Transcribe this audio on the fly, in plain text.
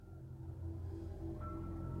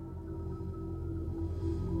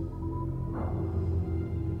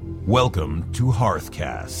Welcome to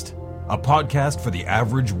Hearthcast, a podcast for the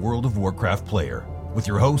average World of Warcraft player, with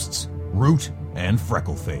your hosts, Root and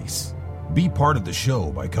Freckleface. Be part of the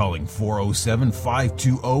show by calling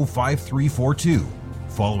 407-520-5342,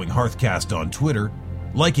 following Hearthcast on Twitter,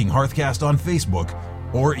 liking Hearthcast on Facebook,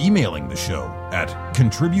 or emailing the show at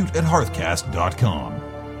contribute@hearthcast.com.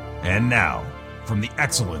 And now, from the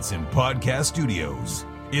Excellence in Podcast Studios,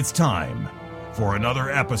 it's time for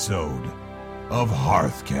another episode of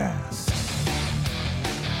Hearthcast.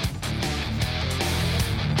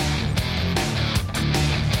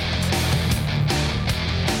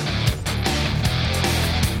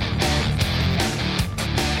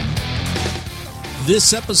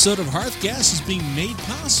 This episode of Hearthcast is being made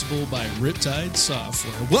possible by Riptide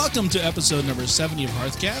Software. Welcome to episode number 70 of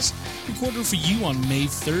Hearthcast, recorded for you on May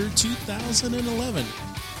 3rd, 2011.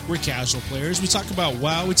 We're casual players. We talk about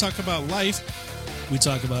WoW, we talk about life, we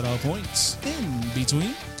talk about all points in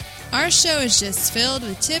between. Our show is just filled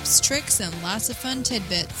with tips, tricks, and lots of fun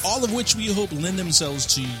tidbits. All of which we hope lend themselves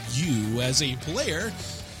to you as a player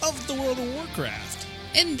of the World of Warcraft.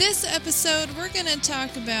 In this episode, we're going to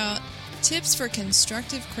talk about tips for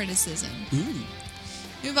constructive criticism. Ooh.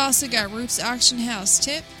 We've also got Root's Auction House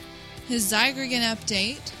tip, his Zygergan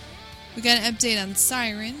update, we got an update on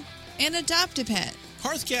Siren, and Adopt-a-Pet.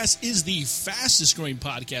 Hearthcast is the fastest growing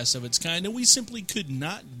podcast of its kind, and we simply could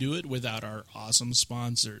not do it without our awesome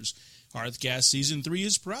sponsors. Hearthcast Season 3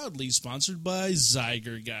 is proudly sponsored by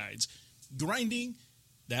Zyger Guides. Grinding,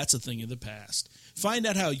 that's a thing of the past. Find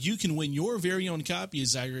out how you can win your very own copy of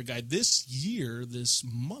Zyger Guide this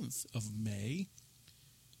month of May,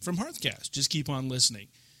 from Hearthcast. Just keep on listening.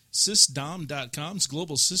 Sysdom.com's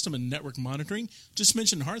global system and network monitoring. Just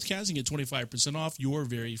mention Hearthcast and get 25% off your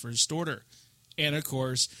very first order. And, of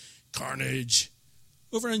course, Carnage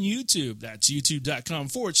over on YouTube. That's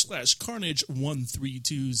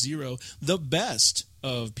youtube.com/Carnage1320. The best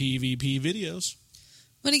of PvP videos.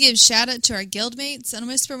 Want to give a shout out to our guildmates on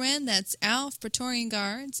Whisperwind. That's Alf, Praetorian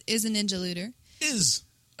Guards, is a ninja looter.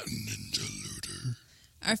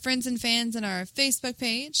 Our friends and fans on our Facebook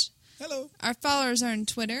page. Hello. Our followers are on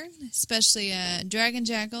Twitter, especially Dragon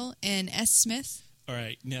Jackal and S. Smith. All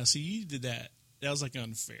right. Now, see, you did that. That was like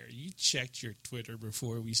unfair. You checked your Twitter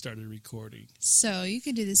before we started recording. So you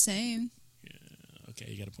could do the same. Yeah.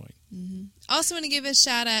 Okay, you got a point. Mm-hmm. Also want to give a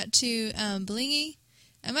shout out to Blingy.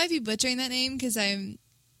 I might be butchering that name because that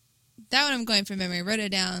one I'm going from memory. I wrote it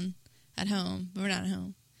down at home, but we're not at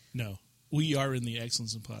home. No. We are in the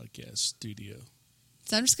Excellence in Podcast studio.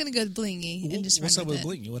 So I'm just going to go with Blingy and just What's run up with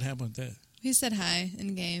Blingy? What happened with that? He said hi in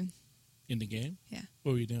the game. In the game? Yeah.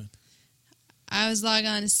 What were you doing? I was logging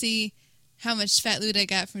on to see how much fat loot I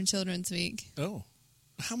got from Children's Week. Oh.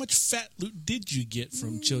 How much fat loot did you get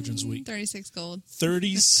from Children's Week? 36 gold.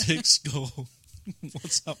 36 gold.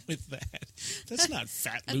 What's up with that? That's not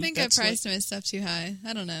fat loot. I think I priced my stuff too high.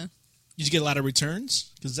 I don't know. Did you get a lot of returns?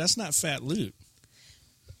 Because that's not fat loot.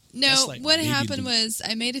 No, like what happened was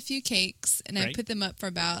I made a few cakes, and right. I put them up for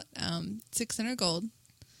about 600 gold,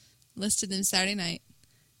 listed them Saturday night,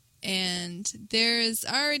 and there's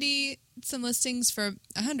already some listings for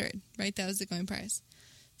 100, right? That was the going price.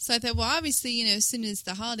 So I thought, well, obviously, as soon as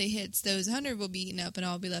the holiday hits, those 100 will be eaten up, and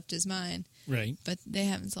all will be left as mine. Right. But they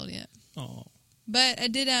haven't sold yet. Oh. But I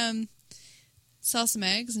did sell some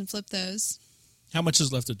eggs and flip those. How much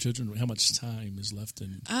is left of Children's Week? How much time is left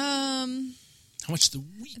in... How much the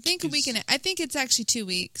week? I think a week I think it's actually 2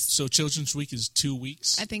 weeks. So Children's Week is 2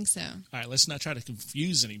 weeks? I think so. All right, let's not try to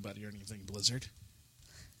confuse anybody or anything, Blizzard.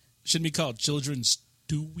 Shouldn't be called Children's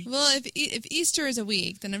 2 weeks? Well, if Easter is a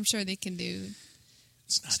week, then I'm sure they can do...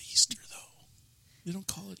 It's not Easter, though. They don't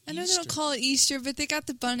call it Easter. I know they don't call it Easter, but they got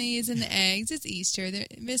the bunnies and the eggs. It's Easter. They're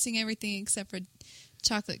missing everything except for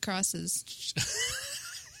chocolate crosses.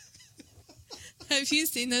 Have you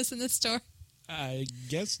seen those in the store? I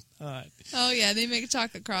guess not. Oh, yeah. They make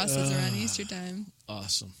chocolate crosses around Easter time.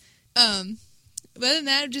 Awesome. Other than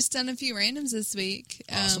that, I've just done a few randoms this week.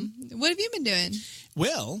 Awesome. What have you been doing?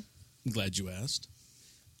 Well, I'm glad you asked.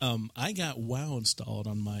 I got WoW installed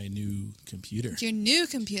on my new computer. Your new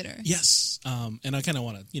computer? Yes. And I kind of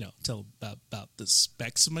want to, tell about the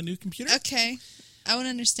specs of my new computer. Okay. I want to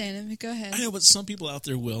understand them. Go ahead. I know, but some people out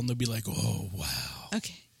there will, and they'll be like, oh, wow.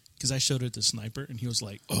 Okay. Because I showed it to Sniper, and he was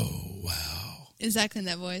like, oh, wow. Exactly in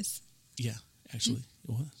that voice. Yeah, actually, it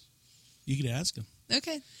was. You could ask him.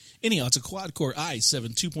 Okay. Anyhow, it's a quad-core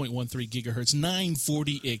i7 2.13 gigahertz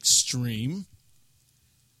 940 Extreme.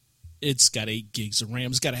 It's got 8 gigs of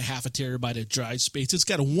RAM. It's got a half a terabyte of drive space. It's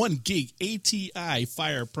got a 1 gig ATI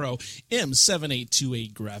Fire Pro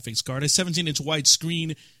M7828 graphics card, a 17-inch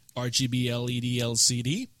widescreen RGB LED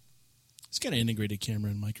LCD, It's got an integrated camera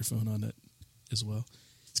and microphone on it as well.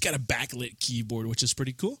 It's got a backlit keyboard, which is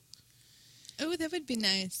pretty cool. Oh, that would be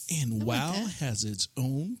nice. And I WoW want that. has its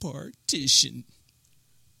own partition.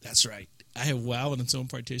 That's right. I have WoW in its own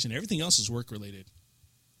partition. Everything else is work related.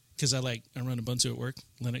 Because I run Ubuntu at work,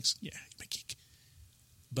 Linux. Yeah, my geek.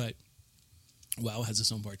 But WoW has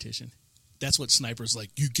its own partition. That's what Sniper's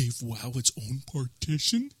like. You gave WoW its own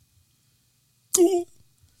partition? Cool.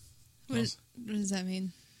 What does that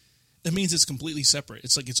mean? That means it's completely separate.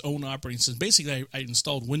 It's like its own operating system. Basically, I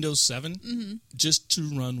installed Windows 7 just to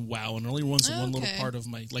run WoW, and it only runs in one little part of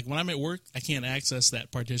my... Like, when I'm at work, I can't access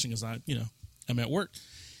that partition because I'm at work.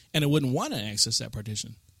 And I wouldn't want to access that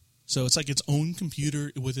partition. So it's like its own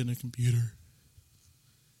computer within a computer.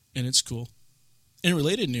 And it's cool. In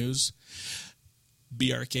related news,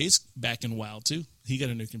 BRK's back in WoW, too. He got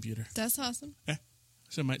a new computer. That's awesome. Yeah.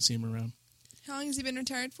 So I might see him around. How long has he been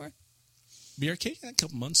retired for? BRK? A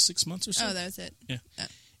couple months, 6 months or so. Oh, that was it. Yeah. Oh.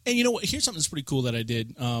 And you know what? Here's something that's pretty cool that I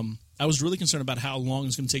did. I was really concerned about how long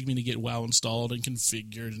it's going to take me to get WoW installed and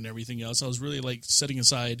configured and everything else. I was really setting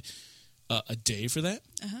aside a day for that.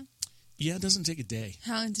 Uh-huh. Yeah, it doesn't take a day.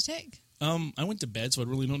 How long did it take? I went to bed, so I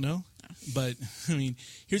really don't know. Oh. But, I mean,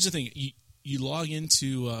 here's the thing. You log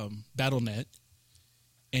into Battle.net,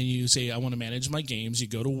 and you say, I want to manage my games. You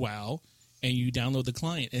go to WoW, and you download the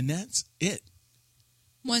client, and that's it.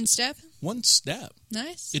 One step? One step.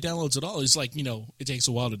 Nice. It downloads it all. It's like, it takes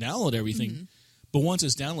a while to download everything. Mm-hmm. But once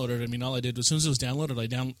it's downloaded, I mean, all I did, as soon as it was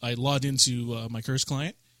downloaded, I logged into my Curse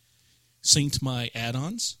client, synced my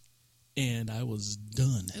add-ons, and I was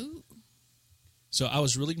done. Ooh. So I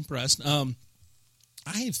was really impressed. I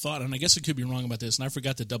had thought, and I guess I could be wrong about this, and I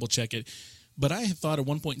forgot to double-check it, but I had thought at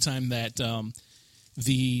one point in time that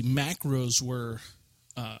the macros were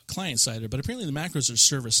client-sided, but apparently the macros are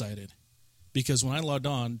server-sided. Because when I logged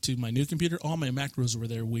on to my new computer, all my macros were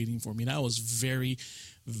there waiting for me. And I was very,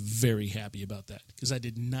 very happy about that. Because I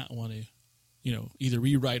did not want to, either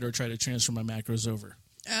rewrite or try to transfer my macros over.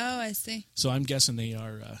 Oh, I see. So I'm guessing they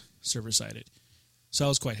are server-sided. So I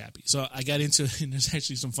was quite happy. So I got into it, and there's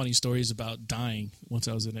actually some funny stories about dying once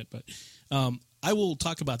I was in it. But I will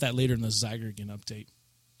talk about that later in the Zygergen update.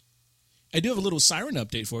 I do have a little Siren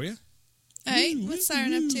update for you. All right. What's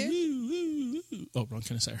Siren up to? Oh, wrong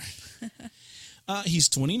kind of Siren. He's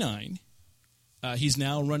 29. He's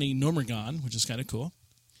now running Normergon, which is kind of cool.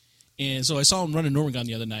 And so I saw him running Normergon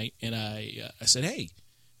the other night, and I said, hey,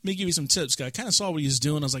 let me give you some tips. I kind of saw what he was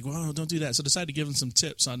doing. I was like, well, don't do that. So I decided to give him some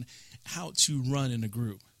tips on how to run in a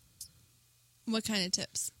group. What kind of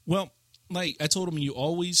tips? Well, like I told him, you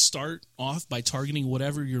always start off by targeting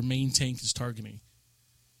whatever your main tank is targeting.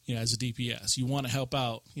 As a DPS, you want to help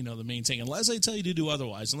out, the main tank. Unless they tell you to do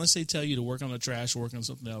otherwise, unless they tell you to work on the trash or work on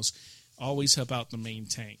something else, always help out the main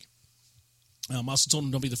tank. I also told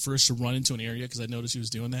him don't be the first to run into an area because I noticed he was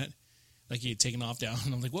doing that. Like he had taken off down,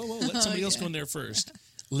 and I'm like, whoa, let somebody else go in there first.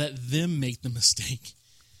 Let them make the mistake.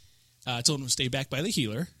 I told him to stay back by the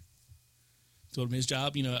healer. Told him his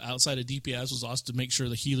job, outside of DPS was also to make sure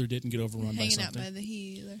the healer didn't get overrun by something. Hanging out by the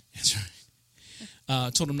healer. That's right.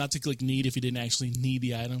 Told him not to click need if he didn't actually need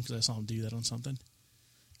the item because I saw him do that on something.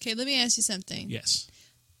 Okay, let me ask you something. Yes.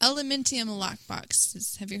 Elementium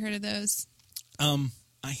lockboxes. Have you heard of those?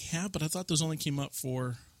 I have, but I thought those only came up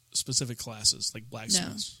for specific classes like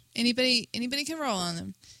blacksmiths. No. Anybody can roll on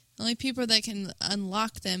them. The only people that can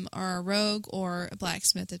unlock them are a rogue or a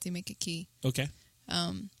blacksmith if they make a key. Okay.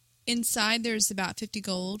 Inside there's about 50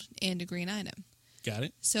 gold and a green item. Got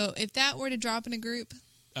it. So if that were to drop in a group,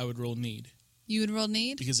 I would roll need. You would roll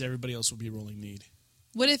need? Because everybody else would be rolling need.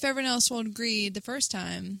 What if everyone else rolled greed the first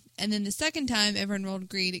time, and then the second time everyone rolled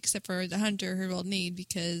greed except for the hunter who rolled need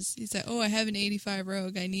because he said, I have an 85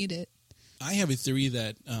 rogue, I need it. I have a theory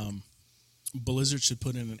that Blizzard should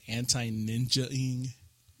put in an anti-ninja-ing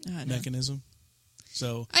mechanism.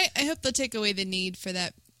 So I hope they'll take away the need for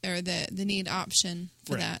that, or the need option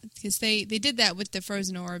for that, because they did that with the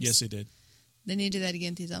frozen orbs. Yes, they did. They need to do that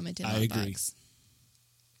again with these Elementium I agree.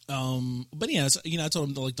 But yeah, I told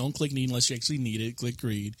him to don't click need unless you actually need it. Click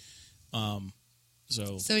greed.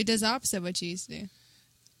 So he does opposite of what you used to do.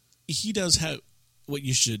 He does have what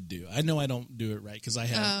you should do. I know I don't do it right because I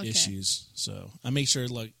have issues. So I make sure,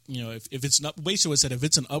 if it's not basically what I said, if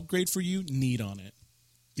it's an upgrade for you, need on it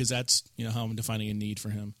because that's how I'm defining a need for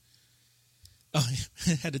him. I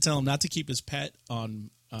had to tell him not to keep his pet on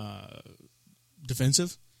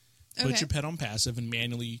defensive. Put your pet on passive and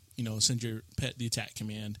manually, send your pet the attack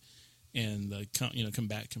command and the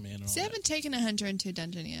combat command. And all I haven't taken a hunter into a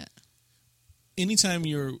dungeon yet. Anytime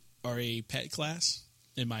you are a pet class,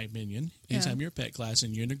 in my opinion, anytime you're a pet class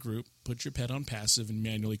and you're in a group, put your pet on passive and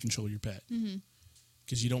manually control your pet. Mm-hmm.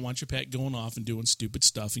 because you don't want your pet going off and doing stupid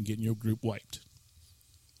stuff and getting your group wiped.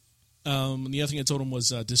 The other thing I told him was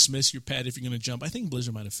dismiss your pet if you're going to jump. I think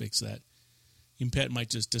Blizzard might have fixed that. Your pet might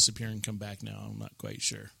just disappear and come back now. I'm not quite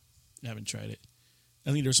sure. I haven't tried it.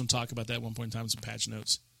 I think there's some talk about that at one point in time, some patch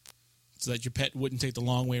notes. So that your pet wouldn't take the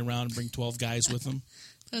long way around and bring 12 guys with them.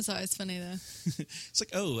 That's always funny, though. It's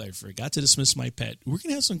like, oh, I forgot to dismiss my pet. We're going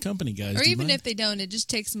to have some company, guys. Or even if they don't, it just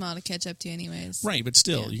takes them all to catch up to you anyways. Right, but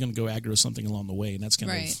still, you're going to go aggro something along the way, and that's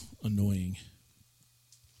kind of annoying.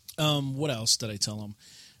 What else did I tell him?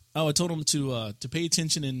 Oh, I told him to pay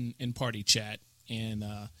attention in party chat and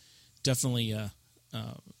definitely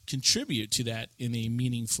contribute to that in a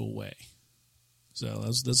meaningful way. So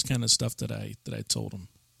that's kind of stuff that I told him.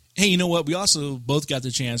 Hey, you know what? We also both got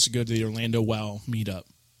the chance to go to the Orlando WoW meetup.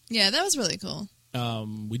 Yeah, that was really cool.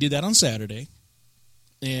 We did that on Saturday,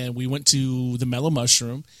 and we went to the Mellow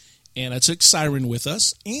Mushroom, and I took Siren with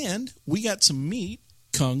us, and we got to meet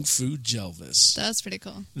Kung Fu Jelvis. That was pretty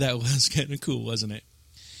cool. That was kind of cool, wasn't it?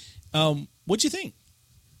 What'd you think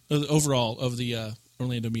overall of the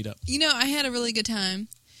Orlando meetup? You know, I had a really good time,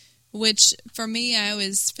 which for me, I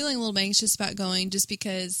was feeling a little anxious about going just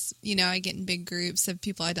because, you know, I get in big groups of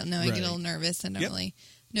people I don't know. I get a little nervous. I don't really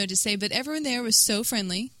know what to say. But everyone there was so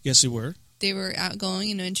friendly. Yes, they were. They were outgoing,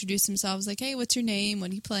 you know, introduced themselves like, hey, what's your name?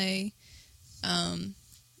 What do you play? I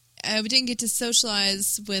didn't get to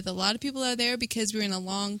socialize with a lot of people out there because we were in a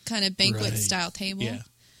long kind of banquet-style table. Yeah.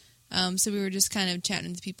 So we were just kind of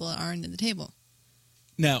chatting to people that aren't at the table.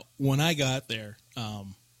 Now, when I got there,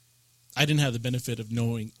 I didn't have the benefit of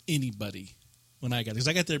knowing anybody when I got there. Because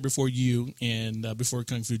I got there before you and before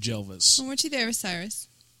Kung Fu Jelvis. Well, weren't you there with Cyrus?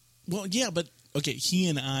 Well, yeah, but, okay, he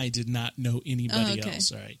and I did not know anybody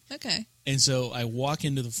else, all right? Okay. And so I walk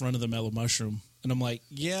into the front of the Mellow Mushroom, and I'm like,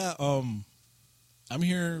 yeah, I'm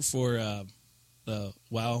here for the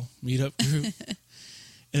WoW meetup group.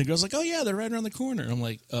 And the girl's like, oh, yeah, they're right around the corner. I'm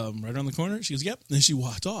like, right around the corner? She goes, yep. And then she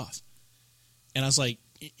walked off. And I was like,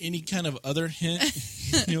 any kind of other hint?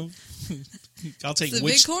 You know, I'll take it's a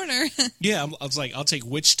big corner. Yeah, I was like, I'll take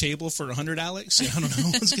which table for 100, Alex? I don't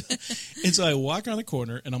know what's going. And so I walk around the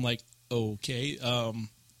corner, and I'm like, okay,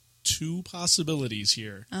 two possibilities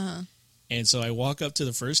here. Uh-huh. And so I walk up to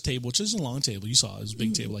the first table, which is a long table. You saw it. It was a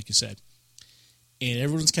big table, like you said. And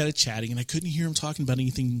everyone's kind of chatting, and I couldn't hear them talking about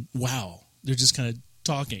anything. Wow. They're just kind of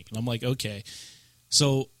talking. And I'm like, okay.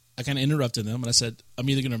 So I kind of interrupted them, and I said, I'm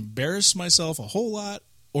either going to embarrass myself a whole lot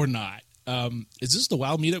or not. Is this the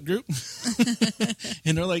WoW meetup group?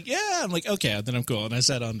 And they're like, yeah. I'm like, okay, then I'm cool. And I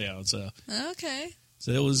sat on down. So okay.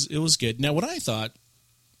 So it was good. Now, what I thought,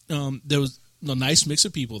 there was a nice mix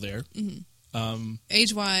of people there. Mm-hmm.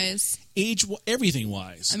 Age-wise.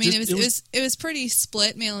 Everything-wise. I mean, it was pretty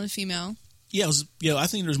split, male and female. Yeah, I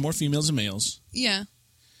think there's more females than males. Yeah.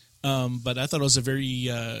 But I thought it was a very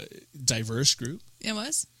diverse group. It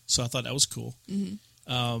was. So I thought that was cool.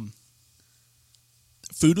 Mm-hmm.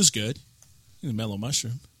 Food was good. The Mellow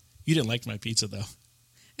Mushroom. You didn't like my pizza, though.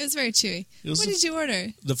 It was very chewy. What did you order?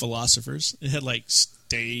 The Philosophers. It had like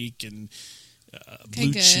steak and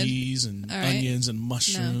blue cheese and onions and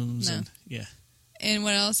mushrooms. No. And yeah. And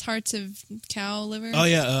what else? Hearts of cow liver? Oh,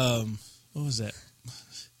 yeah. What was that?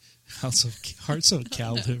 Hearts of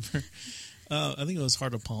cow liver. I think it was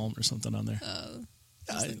Heart of Palm or something on there. Oh.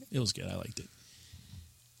 It was good. I liked it.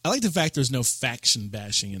 I like the fact there's no faction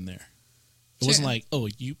bashing in there. It wasn't like, oh,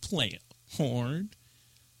 you play it hard.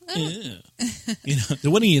 Yeah. You know,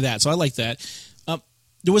 there wasn't any of that, so I like that.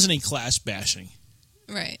 There wasn't any class bashing.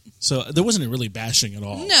 Right. So there wasn't really bashing at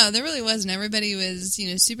all. No, there really wasn't. Everybody was,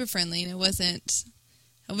 super friendly, and it wasn't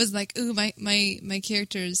like, ooh, my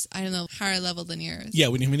character's, I don't know, higher level than yours. Yeah,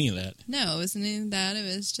 we didn't have any of that. No, it wasn't any of that. It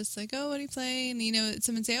was just like, oh, what do you play? And,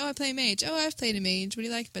 someone say, oh, I play mage. Oh, I've played a mage. What do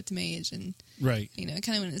you like about the mage? And, right. It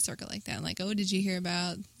kind of went in a circle like that. Like, oh, did you hear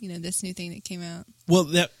about, this new thing that came out? Well,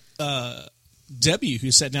 that Debbie,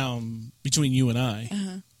 who sat down between you and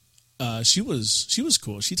I, she was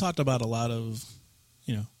cool. She talked about a lot of,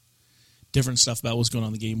 different stuff about what's going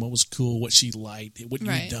on in the game, what was cool, what she liked, what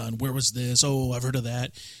you'd done, where was this, oh, I've heard of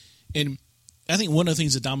that. And I think one of the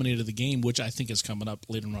things that dominated the game, which I think is coming up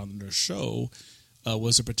later on in the show,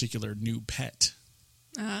 was a particular new pet.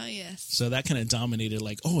 Ah, yes. So that kind of dominated,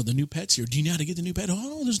 like, oh, the new pet's here. Do you know how to get the new pet?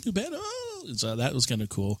 Oh, there's a new pet. Oh. And so that was kind of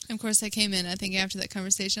cool. Of course, I came in, I think, after that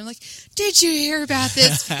conversation. I'm like, did you hear about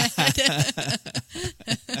this pet?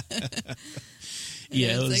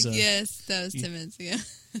 Yeah, it was like, yes, that was 10 minutes ago.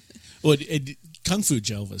 Well, Kung Fu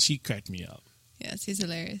Jelvis, he cracked me up. Yes, he's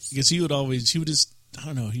hilarious. Because he would just, I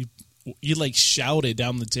don't know, he like shouted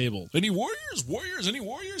down the table, any warriors? Warriors? Any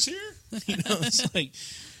warriors here? It's like,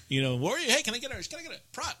 Warrior, hey, can I get a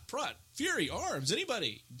prot, Fury, arms,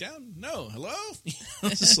 anybody? Down? No. Hello?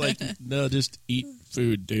 It's just like, no, just eat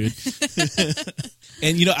food, dude.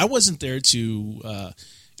 And, I wasn't there to,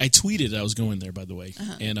 I tweeted I was going there, by the way.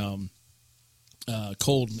 Uh-huh. And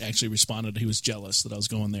Cold actually responded. He was jealous that I was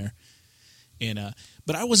going there. And,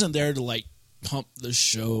 but I wasn't there to, like, pump the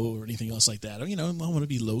show or anything else like that. I want to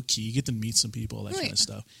be low key, get to meet some people, that kind of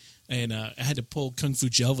stuff. And I had to pull Kung Fu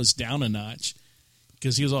Jelvis down a notch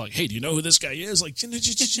because he was all like, "Hey, do you know who this guy is?" Like, it's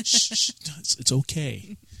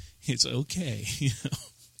okay, it's okay.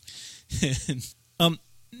 And,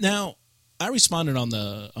 now I responded on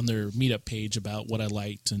their meetup page about what I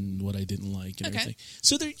liked and what I didn't like and everything.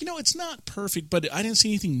 So there, it's not perfect, but I didn't see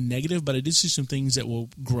anything negative. But I did see some things that will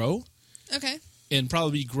grow. Okay. And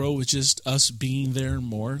probably grow with just us being there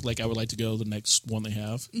more. Like, I would like to go to the next one they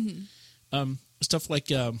have. Mm-hmm. Stuff like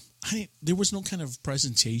there was no kind of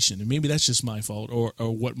presentation, and maybe that's just my fault or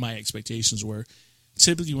what my expectations were.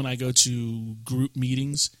 Typically, when I go to group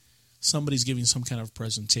meetings, somebody's giving some kind of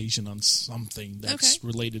presentation on something that's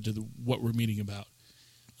related to what we're meeting about.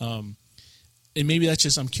 And maybe that's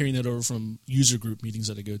just I'm carrying that over from user group meetings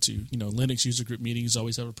that I go to. Linux user group meetings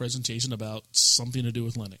always have a presentation about something to do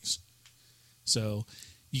with Linux. So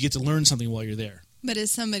you get to learn something while you're there. But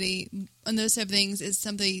is somebody, on those type of things, is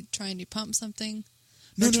somebody trying to pump something?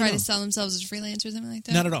 Or try to sell themselves as a freelancer or something like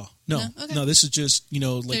that? Not at all. No. Okay. No, this is just,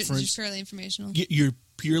 like for just purely informational. You're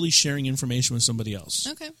purely sharing information with somebody else.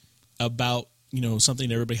 Okay. About, something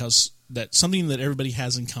that everybody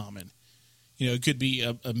has in common. It could be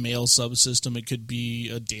a mail subsystem. It could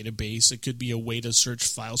be a database. It could be a way to search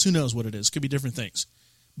files. Who knows what it is? It could be different things.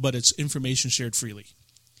 But it's information shared freely.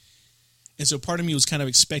 And so part of me was kind of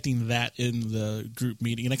expecting that in the group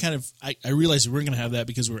meeting. And I realized we weren't going to have that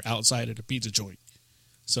because we're outside at a pizza joint.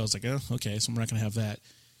 So I was like, oh, okay, so we're not going to have that.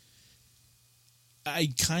 I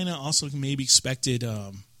kind of also maybe expected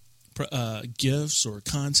gifts or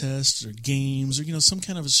contests or games or, some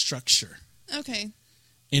kind of a structure. Okay.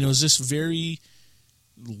 And it was just very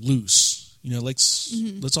loose.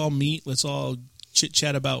 Let's all meet. Let's all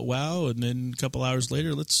chit-chat about WoW. And then a couple hours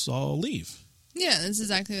later, let's all leave. Yeah, that's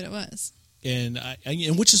exactly what it was. And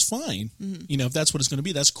and which is fine. Mm-hmm. If that's what it's going to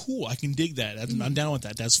be, that's cool. I can dig that. I'm down with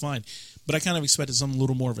that. That's fine. But I kind of expected something a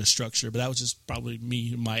little more of a structure. But that was just probably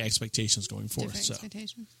my expectations going forward. Different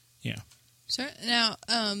expectations. Yeah. Sure. Now,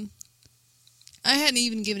 I hadn't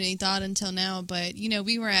even given any thought until now, but,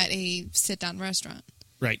 we were at a sit-down restaurant.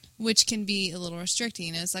 Right. Which can be a little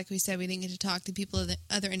restricting. It's like we said, we didn't get to talk to people at the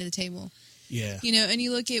other end of the table. Yeah. And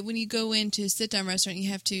you look at when you go into a sit-down restaurant, you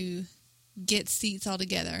have to get seats all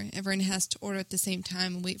together. Everyone has to order at the same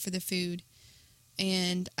time and wait for the food.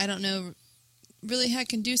 And I don't know really how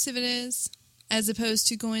conducive it is, as opposed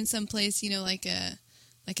to going someplace, like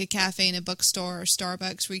a cafe and a bookstore or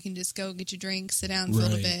Starbucks where you can just go get your drink, sit down for a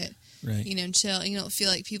little bit, and chill. And you don't feel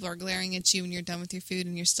like people are glaring at you when you're done with your food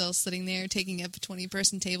and you're still sitting there taking up a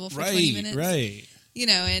 20-person table for 20 minutes. Right.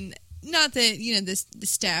 And not that, the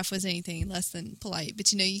staff was anything less than polite,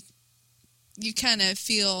 but, you kind of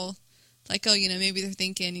feel like, oh, maybe they're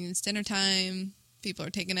thinking it's dinner time. People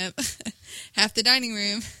are taking up half the dining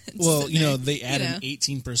room. Well, they add an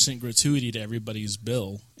 18% gratuity to everybody's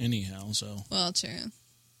bill anyhow. So, well, true.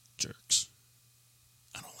 Jerks.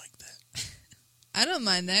 I don't like that. I don't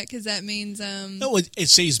mind that because that means no, it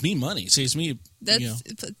saves me money. It saves me.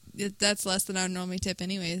 That's less than I would normally tip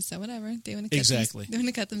anyways. So whatever they want to they want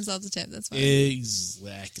to cut themselves a tip. That's fine.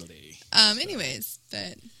 Exactly. Anyways,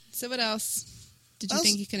 but so what else did you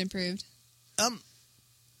think you could improve?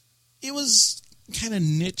 It was kind of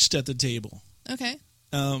niched at the table. Okay.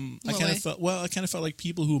 I kind of felt like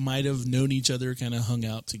people who might have known each other kind of hung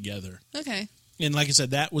out together. Okay. And like I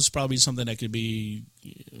said, that was probably something that could be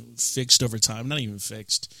fixed over time. Not even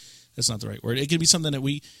fixed. That's not the right word. It could be something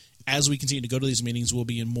that as we continue to go to these meetings, we'll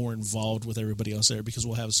be more involved with everybody else there because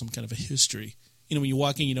we'll have some kind of a history. When you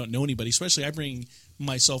walk in, you don't know anybody. Especially I bring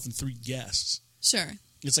myself and 3 guests. Sure.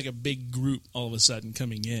 It's like a big group all of a sudden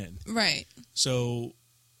coming in. Right. So,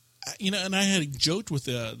 and I had joked with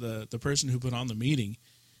the person who put on the meeting,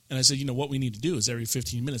 and I said, what we need to do is every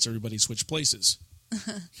 15 minutes everybody switch places.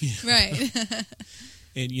 Right.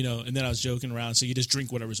 And, and then I was joking around, so you just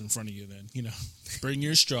drink whatever's in front of you then, Bring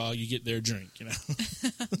your straw, you get their drink,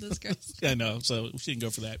 That's gross. I know, so we didn't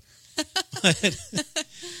go for that.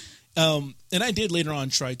 And I did later on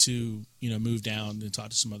try to, move down and talk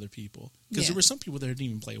to some other people. Because there were some people that didn't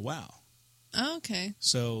even play WoW. Oh, okay.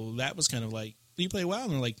 So that was kind of like, do you play WoW?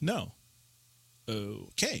 And they're like, no.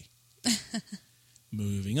 Okay.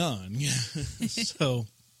 Moving on. So,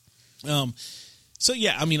 So,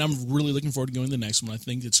 yeah, I mean, I'm really looking forward to going to the next one. I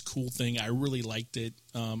think it's a cool thing. I really liked it.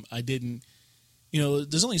 I didn't,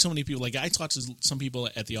 there's only so many people. Like, I talked to some people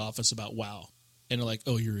at the office about WoW, and they're like,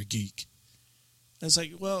 oh, you're a geek. And it's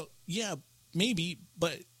like, well, yeah, maybe,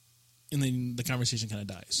 but, and then the conversation kind of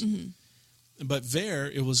dies. Mm-hmm. But there,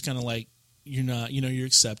 it was kind of like, you're not, you're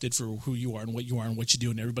accepted for who you are and what you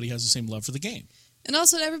do, and everybody has the same love for the game. And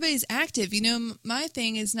also, everybody's active. My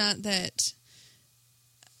thing is not that.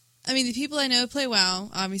 I mean, the people I know play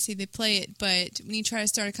WoW. Obviously, they play it. But when you try to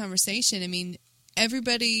start a conversation, I mean,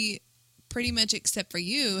 everybody, pretty much except for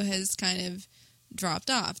you, has kind of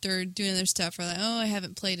dropped off. They're doing their stuff. Or like, oh, I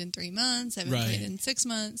haven't played in 3 months. I haven't played in 6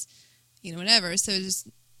 months. Whatever. So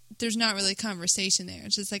there's not really a conversation there.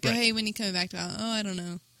 It's just like, oh, hey, when are you coming back to WoW? Oh, I don't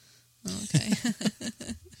know. Oh, okay.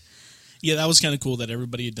 Yeah, that was kind of cool that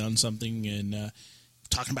everybody had done something and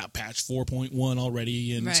talking about patch 4.1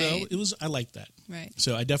 already. And so I like that. Right.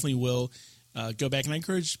 So I definitely will go back, and I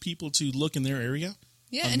encourage people to look in their area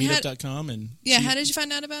on meetup.com. How did you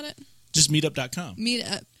find out about it? Just meetup.com.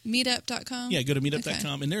 Meetup.com? Yeah, go to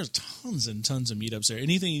meetup.com, and there's tons and tons of meetups there.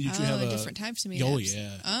 Anything you have different types of meetups. Oh,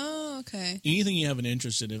 yeah. Oh, okay. Anything you have an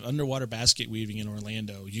interest in, underwater basket weaving in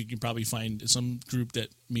Orlando, you can probably find some group that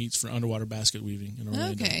meets for underwater basket weaving in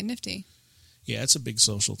Orlando. Okay, nifty. Yeah, it's a big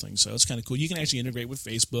social thing, so it's kind of cool. You can actually integrate with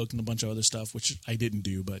Facebook and a bunch of other stuff, which I didn't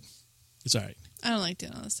do, but it's all right. I don't like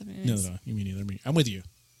doing all this stuff anyways. No, you mean neither. I'm with you.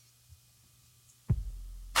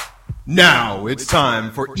 Now it's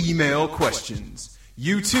time for email questions.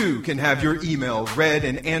 You too can have your email read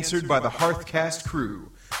and answered by the Hearthcast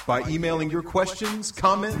crew by emailing your questions,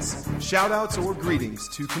 comments, shout-outs, or greetings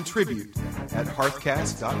to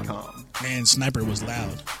contribute@hearthcast.com. Man, Sniper was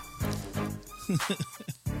loud.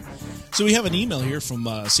 So we have an email here from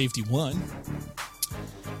Safety One.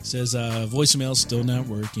 It says, voicemail still not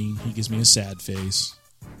working. He gives me a sad face.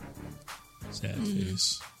 Sad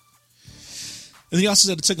face. And he also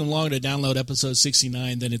said it took him longer to download episode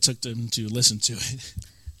 69 than it took them to listen to it.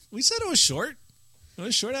 We said it was short. It was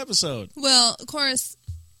a short episode. Well, of course.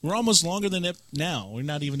 We're almost longer than now. We're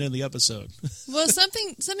not even in the episode. Well,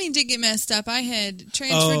 something did get messed up. I had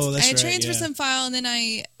transferred some file, and then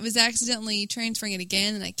I was accidentally transferring it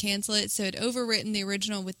again, and I canceled it, so it overwritten the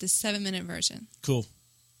original with the 7-minute version. Cool.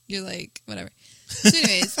 You're like, whatever. So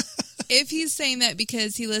anyways, if he's saying that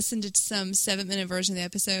because he listened to some 7-minute version of the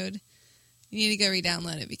episode, you need to go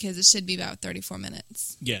re-download it because it should be about 34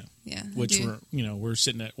 minutes. Yeah. Yeah. Which we're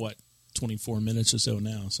sitting at, 24 minutes or so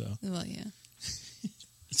now, so. Well, yeah.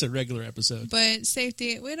 It's a regular episode. But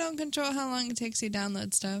safety, we don't control how long it takes you to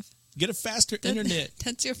download stuff. Get a faster internet.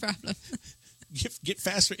 That's your problem. Get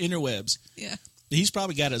faster interwebs. Yeah. He's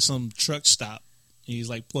probably got it at some truck stop. He's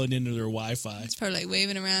like plugged into their Wi-Fi. He's probably like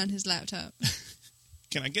waving around his laptop.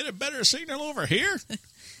 Can I get a better signal over here?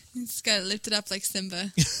 He's got it lifted up like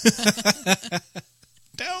Simba.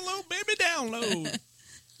 Download, baby, download.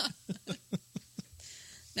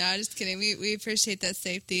 No, just kidding. We appreciate that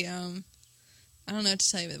safety. I don't know what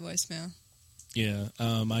to tell you with voicemail. Yeah,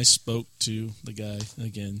 I spoke to the guy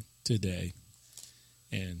again today,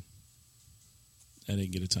 and I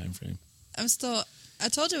didn't get a time frame. I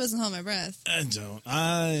told you I wasn't holding my breath. I don't.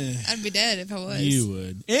 I'd be dead if I was. You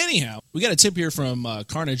would. Anyhow, we got a tip here from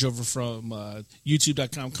Carnage over from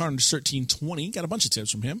YouTube.com. Carnage1320. Got a bunch of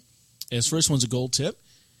tips from him. His first one's a gold tip.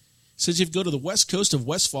 Says if you go to the west coast of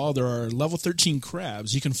Westfall, there are level 13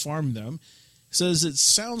 crabs. You can farm them. Says it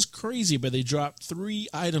sounds crazy, but they drop 3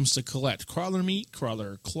 items to collect: crawler meat,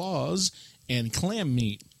 crawler claws, and clam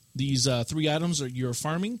meat. These 3 items you're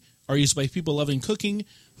farming are used by people loving cooking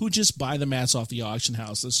who just buy the mats off the auction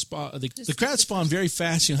house. The crabs spawn very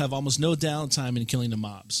fast. You'll have almost no downtime in killing the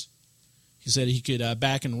mobs. He said he could,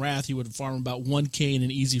 back in Wrath, he would farm about 1K in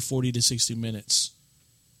an easy 40 to 60 minutes.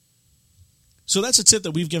 So that's a tip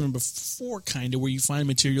that we've given before, kind of, where you find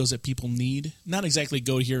materials that people need. Not exactly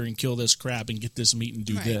go here and kill this crab and get this meat and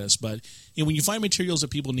do this, but when you find materials that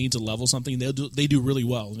people need to level something, they do really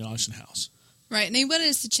well in the auction house. Right, and they wanted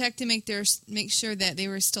us to check to make sure that they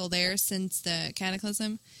were still there since the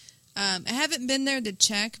Cataclysm. I haven't been there to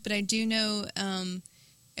check, but I do know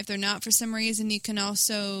if they're not for some reason, you can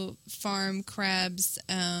also farm crabs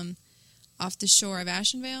off the shore of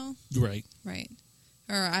Ashenvale. Right. Right.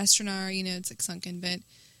 Or Astronar, it's like sunken. But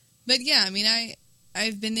yeah, I mean,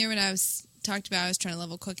 I've been there when I was talked about I was trying to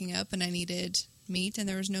level cooking up and I needed meat and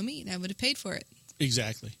there was no meat and I would have paid for it.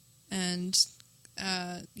 Exactly. And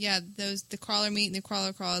the crawler meat and the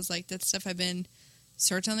crawler claws, like that stuff I've been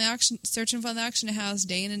searching for the auction house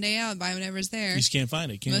day in and day out, buy whatever's there. You just can't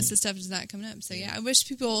find it, can you? Most of the stuff is not coming up. So yeah, I wish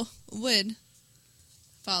people would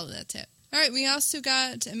follow that tip. All right, we also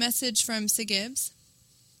got a message from Sig Gibbs.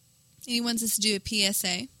 he wants us to do a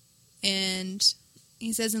PSA. And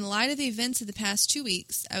he says, in light of the events of the past 2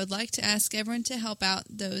 weeks, I would like to ask everyone to help out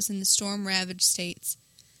those in the storm-ravaged states.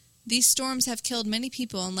 These storms have killed many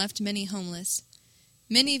people and left many homeless.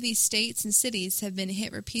 Many of these states and cities have been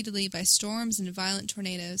hit repeatedly by storms and violent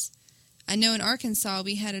tornadoes. I know in Arkansas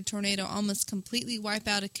we had a tornado almost completely wipe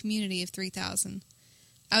out a community of 3,000.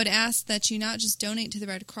 I would ask that you not just donate to the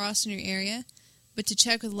Red Cross in your area, but to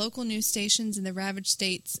check with local news stations in the ravaged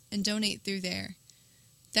states and donate through there.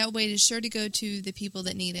 That way it is sure to go to the people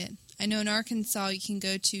that need it. I know in Arkansas you can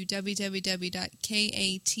go to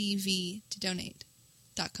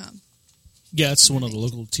www.katv-to-donate.com. Yeah, it's one of the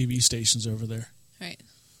local TV stations over there. Right.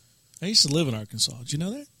 I used to live in Arkansas. Did you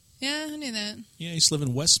know that? Yeah, I knew that. Yeah, I used to live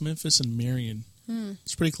in West Memphis and Marion.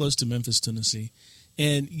 It's pretty close to Memphis, Tennessee.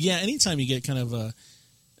 And, yeah, anytime you get kind of a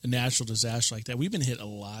natural disaster like that, we've been hit a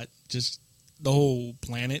lot, just the whole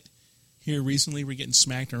planet. Here recently, we're getting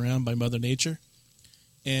smacked around by Mother Nature.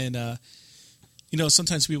 And,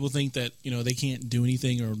 sometimes people think that, they can't do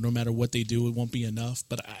anything or no matter what they do, it won't be enough.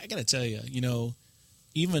 But I got to tell you,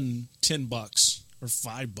 even $10 or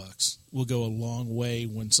 $5 will go a long way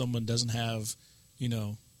when someone doesn't have,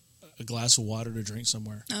 a glass of water to drink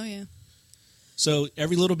somewhere. Oh, yeah. So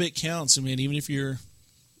every little bit counts. I mean, even if you're,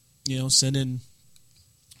 sending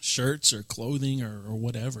shirts or clothing or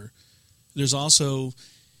whatever, there's also,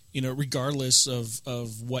 regardless of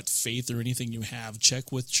what faith or anything you have,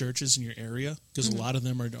 check with churches in your area because a lot of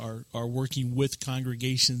them are working with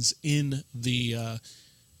congregations in the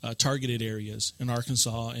targeted areas in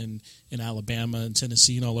Arkansas and in Alabama and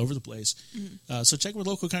Tennessee and all over the place. So check with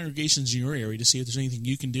local congregations in your area to see if there's anything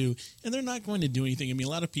you can do. And they're not going to do anything. I mean, a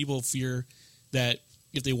lot of people fear that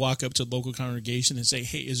if they walk up to a local congregation and say,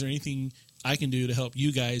 hey, is there anything I can do to help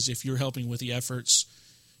you guys if you're helping with the efforts,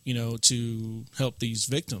 to help these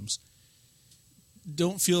victims?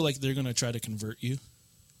 Don't feel like they're going to try to convert you.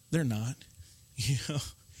 They're not.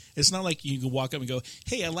 It's not like you can walk up and go,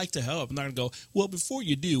 hey, I'd like to help. I'm not going to go, well, before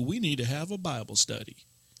you do, we need to have a Bible study.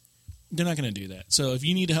 They're not going to do that. So if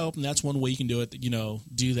you need help, and that's one way you can do it,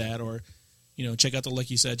 do that. Or, check out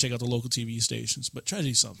like you said, check out the local TV stations. But try to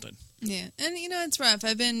do something. Yeah. And, it's rough.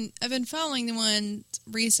 I've been following the one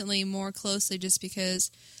recently more closely just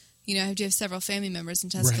because, I do have several family members in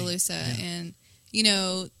Tuscaloosa. Right. Yeah. And,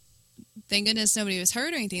 thank goodness nobody was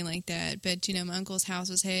hurt or anything like that. But, my uncle's house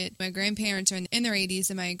was hit. My grandparents are in their 80s,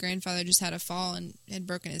 and my grandfather just had a fall and had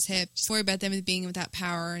broken his hip. Just worry about them being without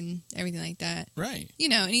power and everything like that. Right.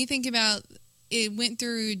 And you think about it went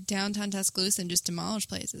through downtown Tuscaloosa and just demolished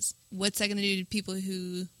places. What's that going to do to people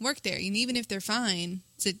who work there? And even if they're fine,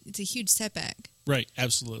 it's a huge setback. Right.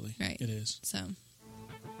 Absolutely. Right. It is. So.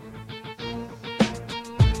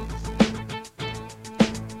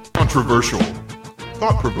 Controversial,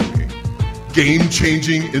 thought-provoking,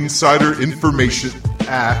 game-changing insider information.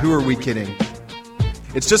 Who are we kidding?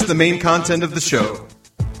 It's just the main content of the show.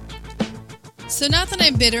 So not that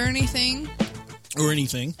I'm bitter or anything.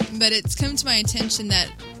 But it's come to my attention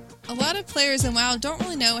that a lot of players in WoW don't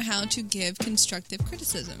really know how to give constructive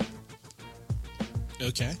criticism.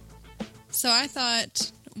 Okay. So I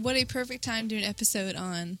thought, what a perfect time to do an episode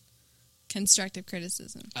on constructive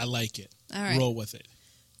criticism. I like it. All right. Roll with it.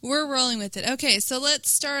 We're rolling with it. Okay, so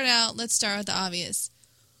let's start with the obvious.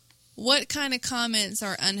 What kind of comments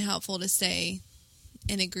are unhelpful to say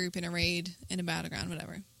in a group, in a raid, in a battleground,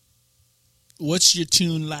 whatever? What's your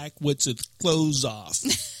tune like? What's its clothes off?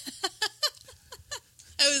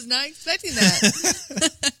 I was not expecting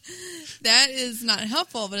that. That is not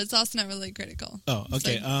helpful, but it's also not really critical. Oh,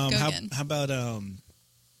 okay. So, how about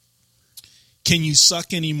can you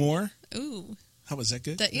suck anymore? Ooh. How was that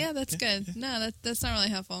good? That's good. Yeah. No, that's not really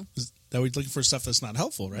helpful. Is that we're looking for stuff that's not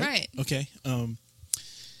helpful, right? Right. Okay. Let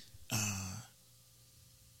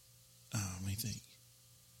me think.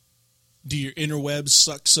 Do your interwebs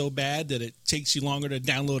suck so bad that it takes you longer to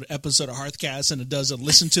download an episode of Hearthcast than it does to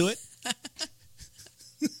listen to it?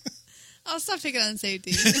 I'll stop picking on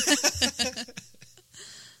safety.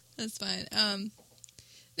 That's fine.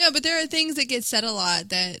 No, but there are things that get said a lot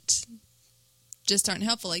that just aren't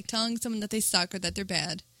helpful, like telling someone that they suck or that they're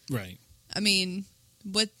bad. Right. I mean,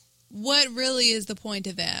 what really is the point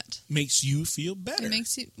of that? Makes you feel better. It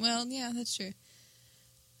makes you, well, yeah, that's true.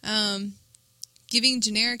 Giving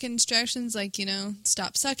generic instructions like,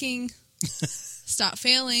 stop sucking, stop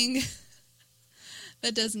failing.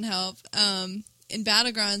 That doesn't help. In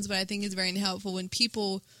Battlegrounds, what I think is very unhelpful, when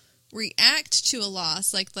people react to a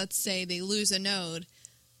loss, like let's say they lose a node,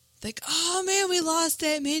 like, oh man, we lost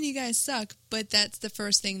that, man, you guys suck. But that's the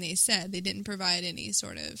first thing they said. They didn't provide any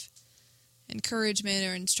sort of encouragement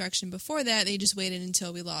or instruction before that. They just waited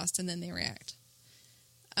until we lost and then they react.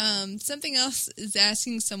 Something else is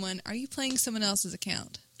asking someone, are you playing someone else's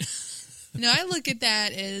account? I look at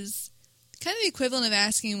that as kind of the equivalent of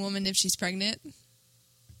asking a woman if she's pregnant.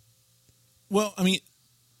 Well, I mean,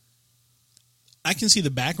 I can see the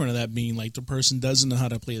background of that being like the person doesn't know how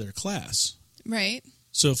to play their class. Right.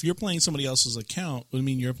 So if you're playing somebody else's account, it would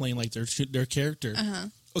mean you're playing like their character. Uh-huh.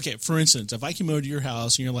 Okay, for instance, if I come over to your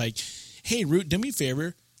house and you're like, hey, Root, do me a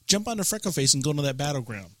favor, jump onto Freckleface and go to that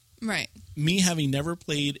battleground. Right. Me having never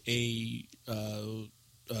played a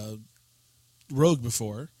rogue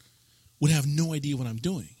before would have no idea what I'm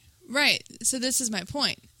doing. Right. So this is my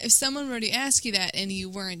point. If someone were to ask you that and you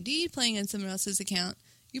were indeed playing on someone else's account,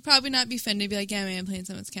 you'd probably not be offended. Be like, yeah, man, I'm playing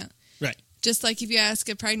someone's account. Right. Just like if you ask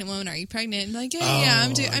a pregnant woman, are you pregnant? And like, yeah,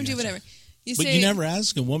 I'm doing whatever. But you never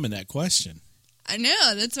ask a woman that question. I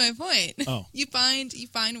know, that's my point. Oh. You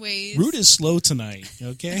find ways. Root is slow tonight,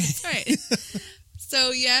 okay? That's right.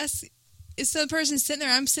 So, yes, if the person's sitting there,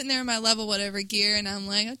 I'm sitting there in my level whatever gear, and I'm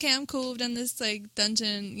like, okay, I'm cool. I've done this like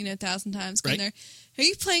dungeon, 1,000 times. Go in there. Are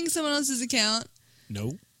you playing someone else's account?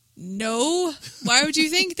 No. No? Why would you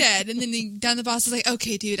think that? And then down the boss is like,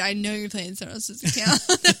 okay, dude, I know you're playing someone else's account.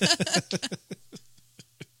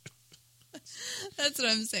 That's what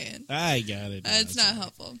I'm saying. I got it. It's not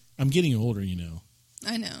helpful. I'm getting older,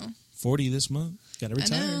 I know. 40 this month. Got to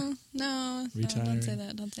retire. I know. No, don't say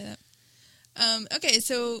that. Don't say that. Okay,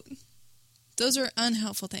 so those are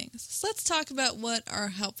unhelpful things. So let's talk about what are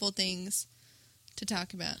helpful things to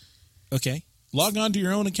talk about. Okay. Log on to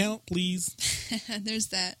your own account, please. There's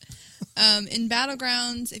that. In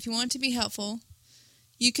Battlegrounds, if you want to be helpful,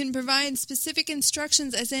 you can provide specific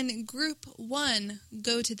instructions as in Group 1,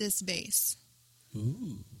 go to this base.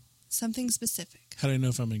 Ooh. Something specific. How do I know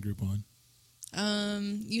if I'm in Group 1?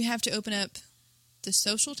 You have to open up the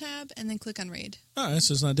social tab and then click on raid. Oh,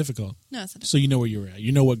 so it's not difficult. No, it's not difficult. So you know where you're at.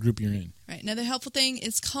 You know what group you're in. Right. Another helpful thing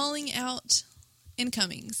is calling out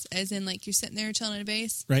incomings, as in like you're sitting there chilling at a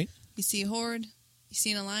base. Right. You see a horde, you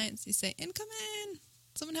see an alliance, you say, incoming,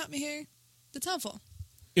 someone help me here. That's helpful.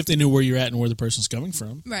 If they know where you're at and where the person's coming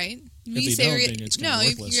from. Right. If they don't, then it's kind of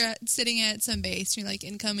worthless. If you're sitting at some base, you're like,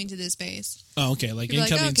 incoming to this base. Oh, okay. Like you're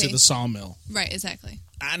incoming like, okay. to the sawmill. Right, exactly.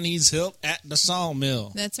 I needs help at the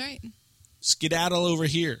sawmill. That's right. Skedaddle over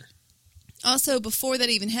here. Also, before that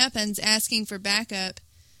even happens, asking for backup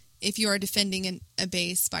if you are defending a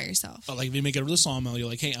base by yourself. Oh, like if you make it over to the sawmill, you're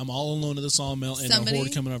like, hey, I'm all alone at the sawmill and a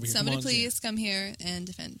horde coming over here. Somebody please come here and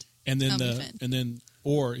defend. And then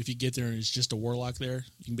or if you get there and it's just a warlock there,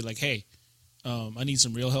 you can be like, hey, I need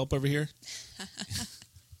some real help over here.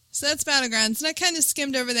 So that's Battlegrounds. And I kind of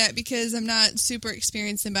skimmed over that because I'm not super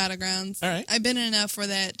experienced in Battlegrounds. All right. I've been in enough where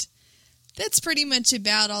that's pretty much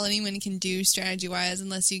about all anyone can do strategy-wise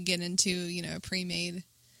unless you get into, a pre-made.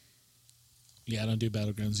 Yeah, I don't do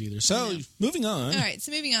Battlegrounds either. So, moving on. All right,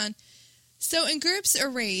 so moving on. So in groups or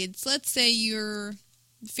raids, let's say you're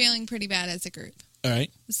failing pretty bad as a group. All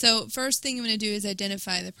right. So first thing you want to do is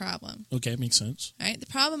identify the problem. Okay, makes sense. All right, the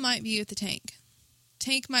problem might be with the tank.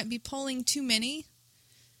 Tank might be pulling too many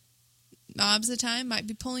mobs at a time, might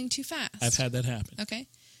be pulling too fast. I've had that happen. Okay.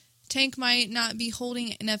 Tank might not be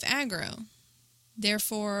holding enough aggro.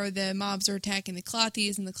 Therefore, the mobs are attacking the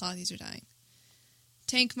Clothies and the Clothies are dying.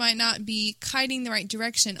 Tank might not be kiting the right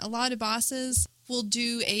direction. A lot of bosses will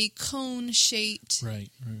do a cone-shaped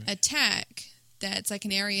attack that's like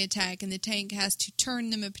an area attack, and the tank has to turn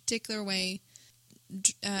them a particular way,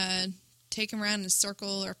 take them around in a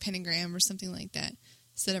circle or pentagram or something like that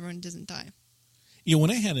so that everyone doesn't die.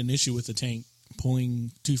 When I had an issue with the tank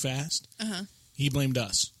pulling too fast, he blamed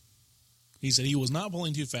us. He said he was not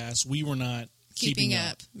pulling too fast. We were not keeping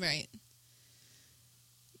up. Right.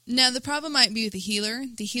 Now, the problem might be with the healer.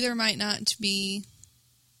 The healer might not be...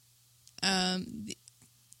 the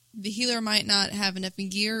healer might not have enough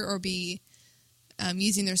gear or be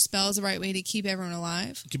using their spells the right way to keep everyone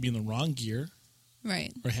alive. It could be in the wrong gear.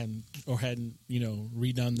 Right. Or hadn't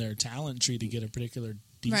redone their talent tree to get a particular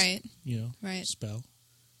spell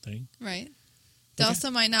thing. Right. They also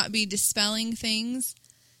might not be dispelling things,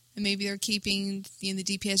 and maybe they're keeping the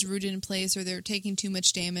DPS rooted in place, or they're taking too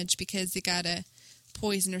much damage because they got a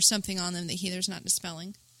poison or something on them that healer's not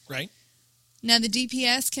dispelling. Right. Now, the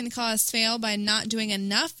DPS can cause fail by not doing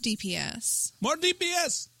enough DPS. More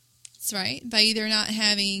DPS! That's right. By either not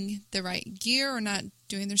having the right gear or not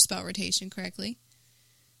doing their spell rotation correctly.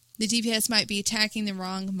 The DPS might be attacking the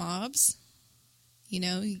wrong mobs.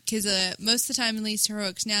 Because most of the time, at least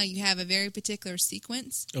heroics now, you have a very particular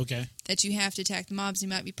sequence that you have to attack the mobs. You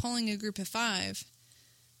might be pulling a group of 5,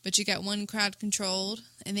 but you got one crowd controlled,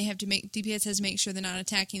 and DPS has to make sure they're not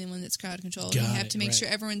attacking the one that's crowd controlled. You have to make sure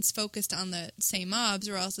everyone's focused on the same mobs,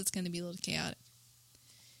 or else it's going to be a little chaotic.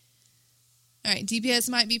 All right, DPS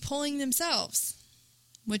might be pulling themselves,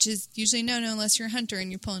 which is usually no unless you're a hunter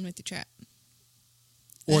and you're pulling with your trap.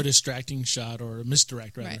 Or a distracting shot or a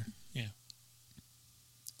misdirect, rather. Right. Yeah.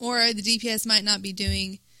 Or the DPS might not be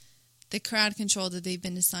doing the crowd control that they've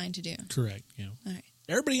been assigned to do. Correct, yeah. All right.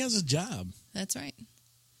 Everybody has a job. That's right.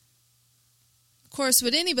 Of course,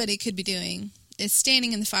 what anybody could be doing is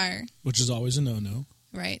standing in the fire. Which is always a no-no.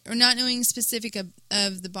 Right. Or not knowing specific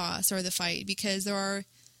of the boss or the fight, because there are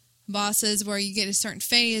bosses where you get a certain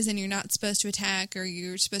phase and you're not supposed to attack, or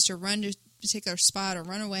you're supposed to run to a particular spot or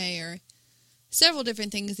run away, or several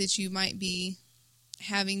different things that you might be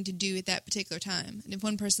having to do at that particular time. And if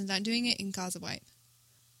one person's not doing it, it can cause a wipe.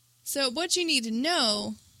 So what you need to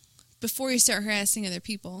know before you start harassing other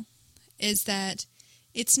people is that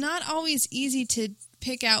it's not always easy to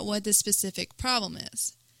pick out what the specific problem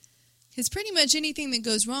is. Because pretty much anything that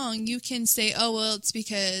goes wrong, you can say, oh, well, it's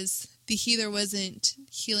because the healer wasn't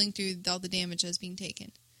healing through all the damage that was being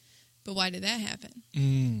taken. But why did that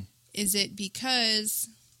happen? Is it because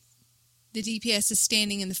the DPS is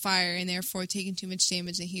standing in the fire and therefore taking too much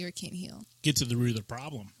damage and the healer can't heal? Get to the root of the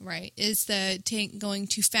problem. Right. Is the tank going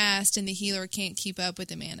too fast and the healer can't keep up with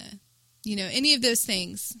the mana? You know, any of those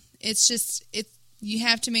things. It's just, you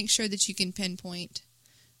have to make sure that you can pinpoint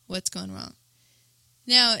what's going wrong.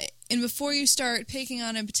 Now, and before you start picking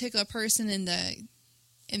on a particular person in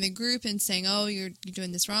the group and saying, oh, you're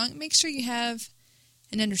doing this wrong, make sure you have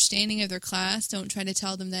an understanding of their class. Don't try to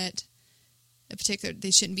tell them that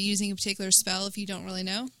they shouldn't be using a particular spell if you don't really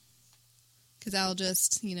know, because that'll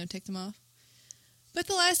just, tick them off. But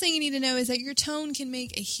the last thing you need to know is that your tone can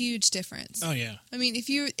make a huge difference. Oh, yeah. I mean, if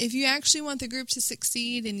you actually want the group to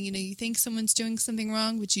succeed and, you think someone's doing something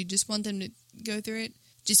wrong, but you just want them to go through it,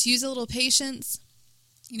 just use a little patience,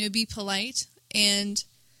 be polite, and,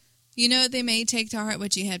 they may take to heart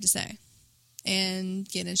what you have to say and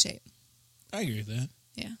get in shape. I agree with that.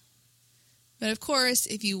 Yeah. But, of course,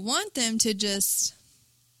 if you want them to just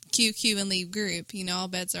QQ and leave group, all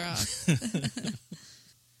bets are off.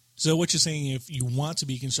 So what you're saying, if you want to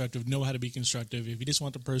be constructive, know how to be constructive. If you just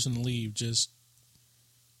want the person to leave, just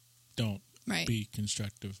don't be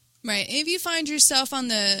constructive. Right. And if you find yourself on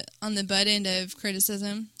the butt end of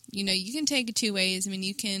criticism, you can take it two ways. I mean,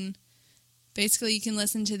 you can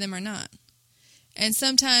listen to them or not. And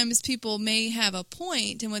sometimes people may have a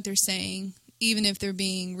point in what they're saying, even if they're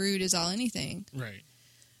being rude as all anything. Right.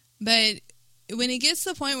 But when it gets to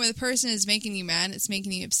the point where the person is making you mad, it's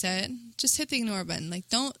making you upset, just hit the ignore button. Like,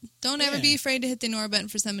 don't ever be afraid to hit the ignore button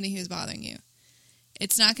for somebody who's bothering you.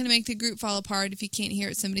 It's not going to make the group fall apart if you can't hear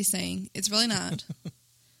what somebody's saying. It's really not.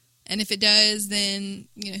 And if it does, then,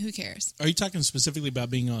 who cares? Are you talking specifically about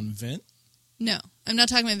being on Vent? No, I'm not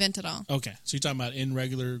talking about Vent at all. Okay, so you're talking about in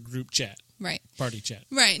regular group chat. Right. Party chat.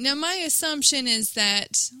 Right. Now, my assumption is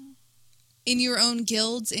that in your own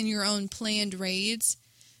guilds, in your own planned raids,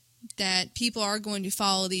 that people are going to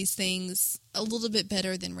follow these things a little bit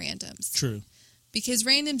better than randoms. True. Because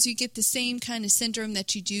randoms, you get the same kind of syndrome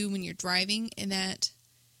that you do when you're driving, in that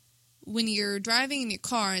when you're driving in your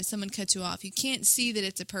car and someone cuts you off, you can't see that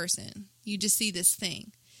it's a person. You just see this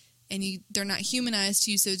thing. And they're not humanized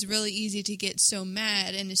to you, so it's really easy to get so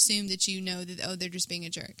mad and assume that that, they're just being a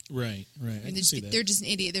jerk. Right. I can see that. They're just an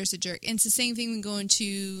idiot. They're just a jerk. And it's the same thing when going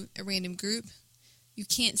to a random group. You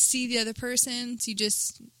can't see the other person, so you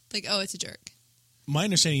just, it's a jerk. My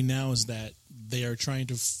understanding now is that they are trying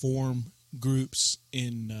to form groups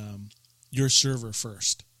in your server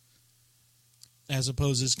first, as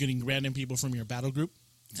opposed to just getting random people from your battle group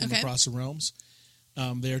from across the realms.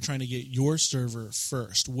 They are trying to get your server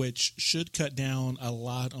first, which should cut down a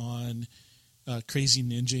lot on crazy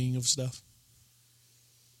ninjaing of stuff.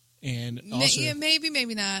 And also,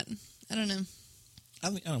 maybe not. I don't know. I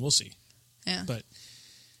don't know. We'll see. Yeah. But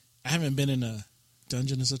I haven't been in a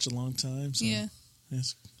dungeon in such a long time, so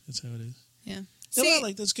that's how it is. Yeah.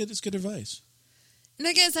 That's good. It's good advice. And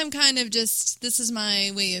I guess I'm kind of this is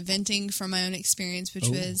my way of venting from my own experience, which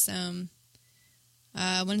was,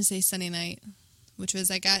 I want to say Sunday night, which was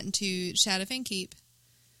I got into Shadowfang Keep,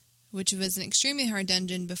 which was an extremely hard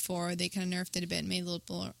dungeon before they kind of nerfed it a bit and made it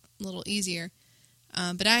a little easier.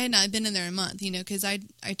 But I had not been in there a month, because I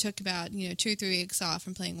took about 2 or 3 weeks off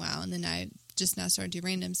from playing WoW, and then I just now started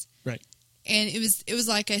doing randoms. Right. And it was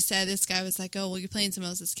like I said, this guy was like, oh, well, you're playing someone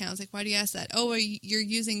else's account. I was like, why do you ask that? Oh, well, you're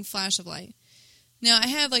using Flash of Light. Now, I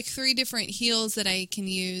have 3 different heals that I can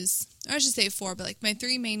use. Or I should say 4, but my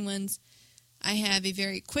 3 main ones. I have a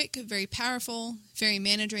very quick, very powerful, very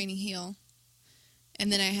mana-draining heal.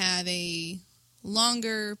 And then I have a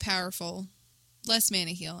longer, powerful, less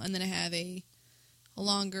mana heal. And then I have a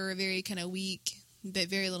longer, very kind of weak, but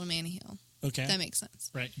very little mana heal. Okay. If that makes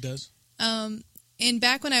sense. Right, it does. And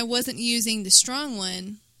back when I wasn't using the strong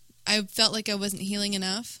one, I felt like I wasn't healing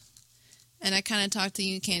enough. And I kind of talked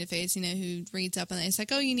to Candace, who reads up on it. It's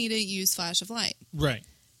like, oh, you need to use Flash of Light. Right.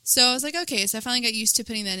 So I was like, okay. So I finally got used to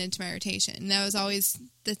putting that into my rotation. And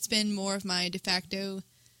that's been more of my de facto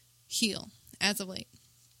heal as of late.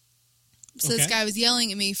 So this guy was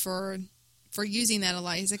yelling at me for using that a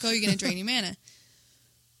lot. He's like, oh, you're going to drain your mana.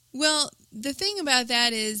 Well, the thing about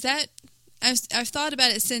that is that I've thought about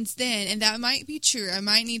it since then, and that might be true. I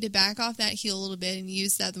might need to back off that heal a little bit and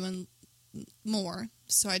use the other one more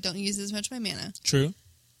so I don't use as much of my mana. True.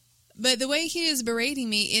 But the way he was berating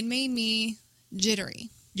me, it made me jittery.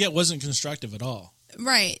 Yeah, it wasn't constructive at all.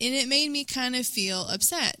 Right, and it made me kind of feel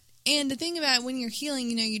upset. And the thing about when you're healing,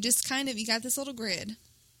 you just you got this little grid,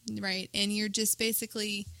 right? And you're just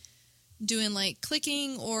basically doing like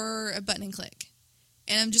clicking or a button and click.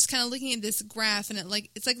 And I'm just kind of looking at this graph, and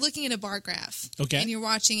it's like looking at a bar graph. Okay. And you're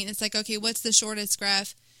watching it, and it's like, okay, what's the shortest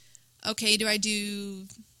graph? Okay, do I do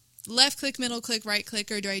left click, middle click, right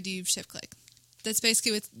click, or do I do shift click? That's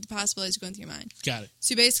basically what the possibilities going through your mind. Got it.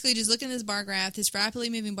 So you're basically just looking at this bar graph, this rapidly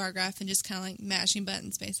moving bar graph, and just kind of like mashing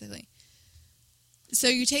buttons, basically. So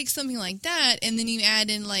you take something like that, and then you add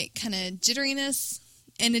in like kind of jitteriness,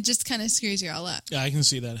 and it just kind of screws you all up. Yeah, I can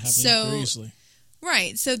see that happening very easily.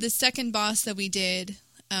 Right. So the second boss that we did,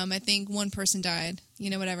 I think one person died,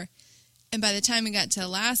 whatever. And by the time we got to the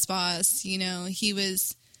last boss,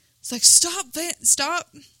 it's like, stop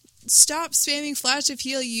spamming Flash of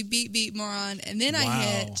Heal, you beat moron. And then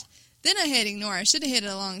I hit ignore. I should have hit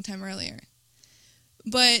it a long time earlier.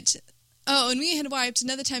 But, and we had wiped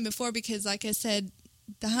another time before because, like I said,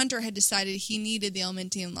 the hunter had decided he needed the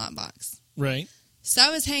Elementium lockbox. Right. So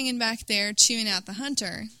I was hanging back there chewing out the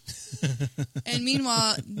hunter. And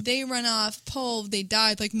meanwhile, they run off, pull, they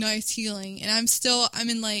died, like nice healing. And I'm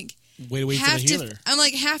in like... Wait for the healer. I'm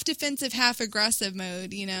like half defensive, half aggressive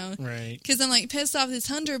mode, Right. Because I'm like pissed off this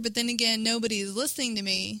hunter, but then again, nobody's listening to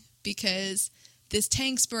me because this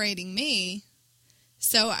tank's berating me.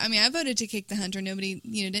 So, I voted to kick the hunter. Nobody,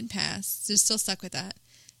 didn't pass. So still stuck with that.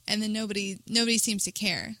 And then nobody seems to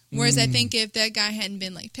care. Whereas I think if that guy hadn't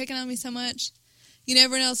been like picking on me so much...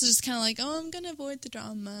 everyone else is just kind of like, oh, I'm going to avoid the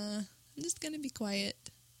drama. I'm just going to be quiet.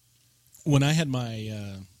 When I had my,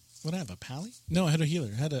 what did I have, a pally? No, I had a healer.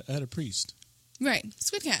 I had a priest. Right.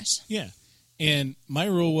 Squid Cash. Yeah. And my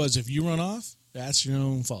rule was if you run off, that's your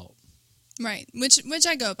own fault. Right. Which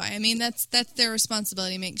I go by. That's their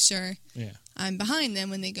responsibility to make sure I'm behind them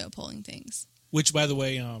when they go pulling things. Which, by the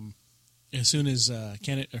way, as soon as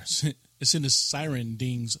Siren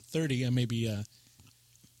dings 30, I may be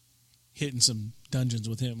hitting some dungeons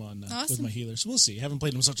with him on with my healer. So we'll see. Haven't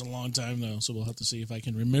played him such a long time though, so we'll have to see if I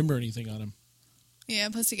can remember anything on him. Yeah,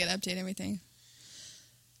 plus you gotta update everything.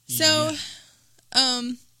 So,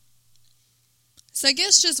 so I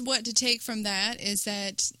guess just what to take from that is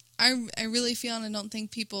that I really feel, and I don't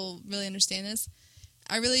think people really understand this,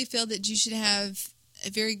 I really feel that you should have a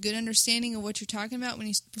very good understanding of what you're talking about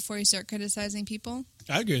before you start criticizing people.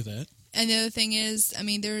 I agree with that. And the other thing is,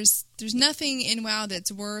 there's nothing in WoW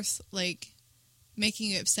that's worth like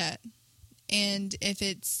making you upset. And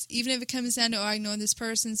even if it comes down to, I ignore this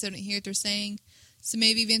person so I don't hear what they're saying, so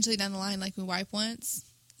maybe eventually down the line, like we wipe once,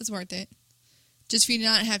 it's worth it. Just for you to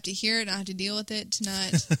not have to hear it, not have to deal with it, to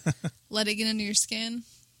not let it get under your skin.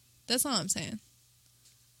 That's all I'm saying.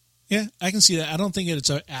 Yeah, I can see that. I don't think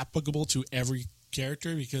it's applicable to every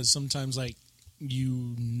character because sometimes, like,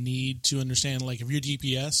 you need to understand, like, if you're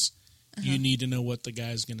DPS, you need to know what the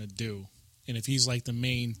guy's going to do. And if he's, like, the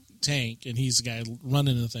main tank and he's the guy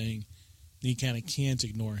running the thing, then you kind of can't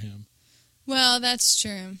ignore him. Well, that's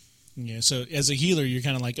true. Yeah, so as a healer, you're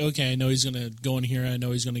kind of like, okay, I know he's going to go in here, I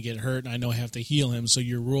know he's going to get hurt, and I know I have to heal him, so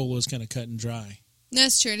your role was kind of cut and dry.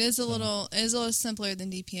 That's true. It is a little simpler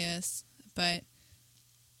than DPS, but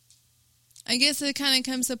I guess it kind of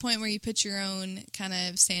comes to the point where you put your own kind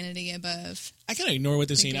of sanity above. I kind of ignore what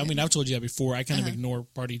they're saying. I mean, I've told you that before. I kind of ignore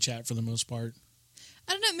party chat for the most part.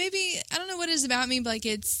 I don't know. Maybe, I don't know what it is about me, but like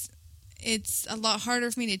it's a lot harder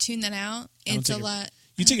for me to tune that out. It's a lot.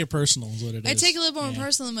 You take it personal is what it is. I take it a little more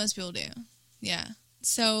personal than most people do. Yeah.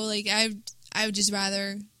 So, like, I would just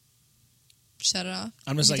rather shut it off.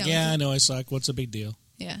 I'm just like, I know I suck. What's the big deal?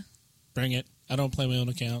 Yeah. Bring it. I don't play my own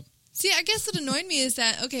account. See, I guess what annoyed me is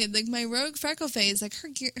that, okay, like my rogue Freckleface, like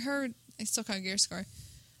her I still call it gear score.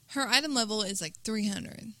 Her item level is like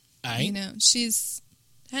 300. You know, she's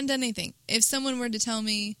hadn't done anything. If someone were to tell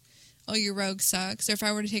me, oh, your rogue sucks, or if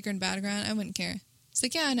I were to take her in Battleground, I wouldn't care. It's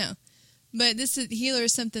like, yeah, I know. But this healer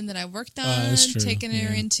is something that I worked on, taken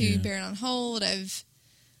her into Baron on Hold. I've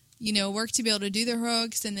work to be able to do the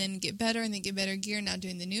heroics and then get better and then get better gear, now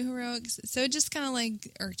doing the new heroics. So it just kind of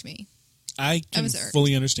like irked me. I can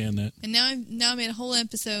fully understand that. And now I made a whole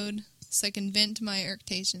episode so I can vent my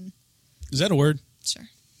irktation. Is that a word? Sure.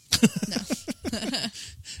 No.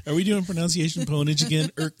 Are we doing pronunciation ponage again?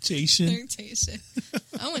 Irktation? Irktation.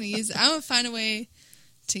 I want to use it. I want to find a way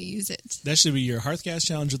to use it. That should be your Hearthcast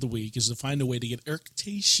challenge of the week, is to find a way to get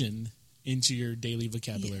irktation into your daily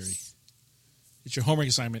vocabulary. Yes. It's your homework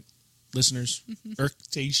assignment, listeners.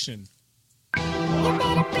 Irktation. You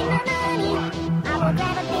better bring my money. I will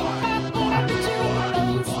grab a big fat and I'll beat you in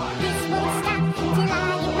the face. This won't stop till I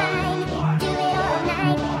get mine. Do it all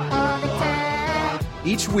night, all the time.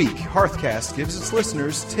 Each week, Hearthcast gives its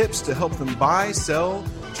listeners tips to help them buy, sell,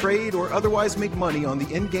 trade, or otherwise make money on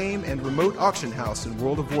the in-game and remote auction house in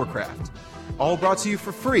World of Warcraft. All brought to you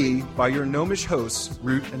for free by your gnomish hosts,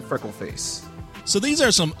 Root and Freckleface. So these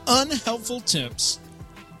are some unhelpful tips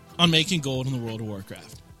on making gold in the World of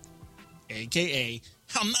Warcraft. AKA,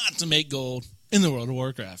 how not to make gold in the World of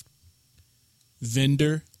Warcraft.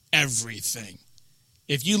 Vendor everything.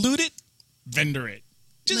 If you loot it, vendor it.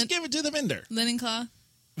 Just give it to the vendor. Linen Claw.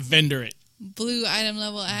 Vendor it. Blue item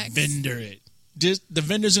level axe. Vendor it. Just the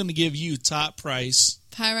vendor's going to give you top price.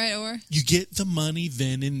 Pyrite ore. You get the money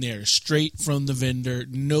then and there, straight from the vendor.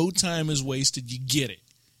 No time is wasted. You get it.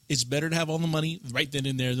 It's better to have all the money right then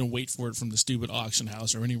and there than wait for it from the stupid auction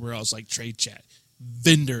house or anywhere else like Trade Chat.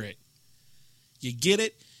 Vendor it. You get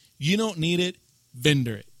it. You don't need it.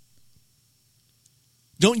 Vendor it.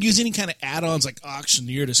 Don't use any kind of add-ons like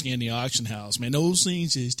Auctioneer to scan the auction house. Man, those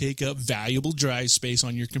things just take up valuable drive space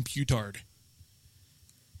on your computer.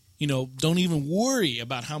 Don't even worry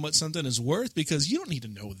about how much something is worth because you don't need to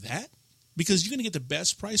know that because you're going to get the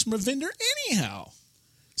best price from a vendor anyhow.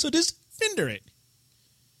 So just vendor it.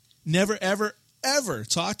 Never, ever, ever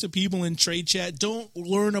talk to people in Trade Chat. Don't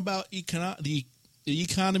learn about the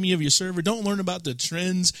economy of your server. Don't learn about the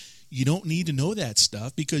trends. You don't need to know that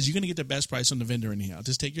stuff because you're going to get the best price on the vendor anyhow.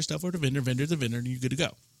 Just take your stuff over to vendor to vendor, and you're good to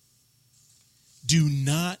go. Do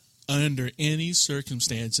not, under any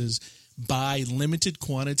circumstances, buy limited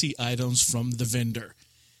quantity items from the vendor.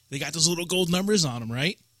 They got those little gold numbers on them,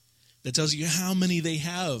 right? That tells you how many they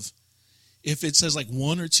have. If it says like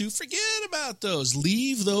 1 or 2, forget about those.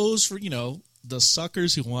 Leave those for, the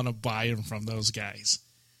suckers who want to buy them from those guys.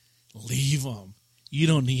 Leave them. You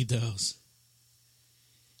don't need those.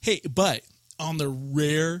 Hey, but on the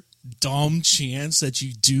rare, dumb chance that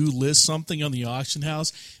you do list something on the auction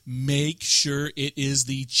house, make sure it is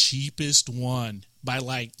the cheapest one by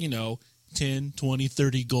 10, 20,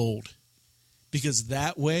 30 gold. Because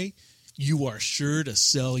that way, you are sure to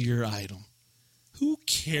sell your item. Who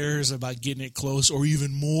cares about getting it close or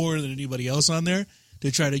even more than anybody else on there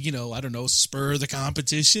to try to, spur the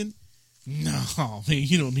competition? No, man,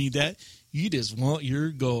 you don't need that. You just want your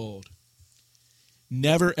gold.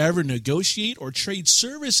 Never, ever negotiate or trade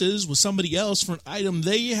services with somebody else for an item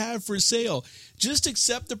they have for sale. Just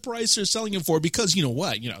accept the price they're selling it for because you know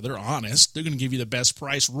what? They're honest. They're going to give you the best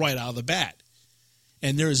price right out of the bat.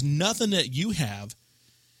 And there is nothing that you have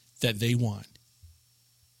that they want.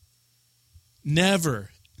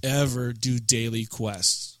 Never, ever do daily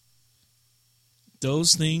quests.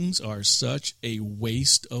 Those things are such a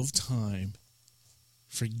waste of time.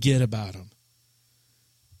 Forget about them.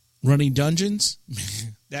 Running dungeons?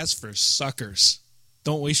 That's for suckers.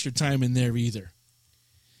 Don't waste your time in there either.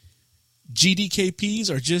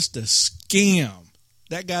 GDKPs are just a scam.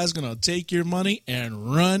 That guy's going to take your money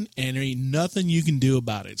and run, and there ain't nothing you can do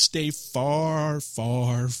about it. Stay far,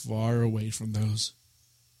 far, far away from those.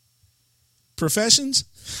 Professions?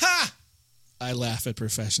 Ha! I laugh at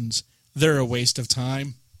professions. They're a waste of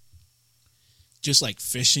time. Just like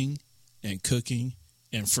fishing and cooking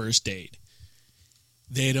and first aid.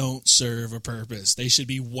 They don't serve a purpose. They should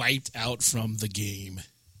be wiped out from the game.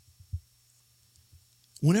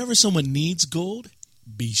 Whenever someone needs gold,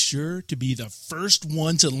 be sure to be the first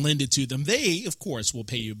one to lend it to them. They, of course, will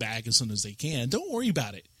pay you back as soon as they can. Don't worry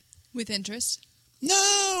about it. With interest?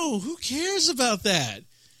 No! Who cares about that?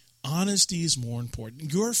 Honesty is more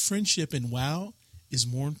important. Your friendship in WoW is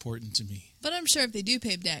more important to me. But I'm sure if they do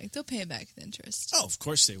pay back, they'll pay it back with interest. Oh, of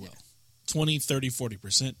course they will. 20, 30,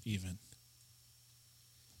 40% even.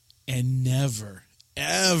 And never,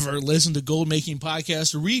 ever listen to gold-making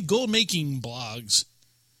podcasts or read gold-making blogs.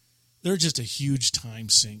 They're just a huge time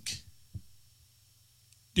sink.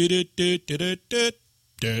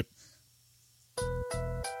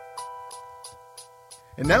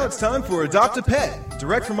 And now it's time for Adopt a Pet.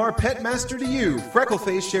 Direct from our pet master to you,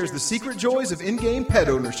 Freckleface shares the secret joys of in-game pet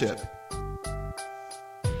ownership.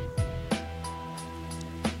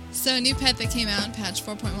 So a new pet that came out in patch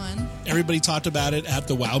 4.1. Everybody talked about it at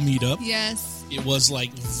the WoW meetup. Yes. It was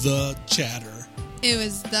like the chatter. It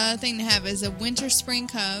was the thing to have. Is a winter spring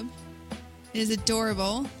cub. It is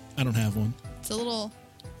adorable. I don't have one. It's a little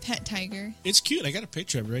pet tiger. It's cute. I got a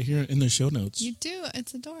picture of it right here in the show notes. You do.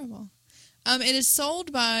 It's adorable. It is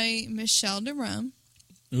sold by Michelle DeRum,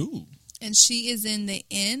 Ooh. and she is in the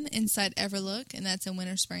inn inside Everlook, and that's in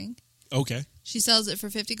Winter Spring. Okay. She sells it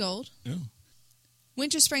for 50 gold. Oh.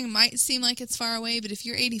 Winter Spring might seem like it's far away, but if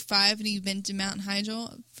you're 85 and you've been to Mount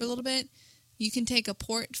Hyjal for a little bit, you can take a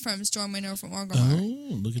port from Stormwind or from Orgrimmar.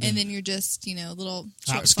 Oh, look at that. And then you're just, a little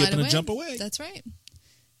short Hop, skip, flight and away. a jump away. That's right.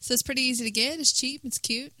 So it's pretty easy to get. It's cheap. It's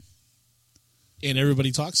cute. And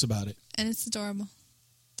everybody talks about it. And it's adorable.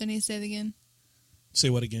 Don't need to say it again. Say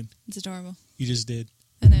what again? It's adorable. You just did.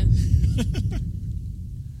 I know.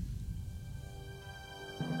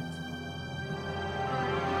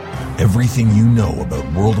 Everything you know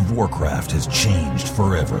about World of Warcraft has changed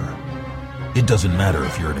forever. It doesn't matter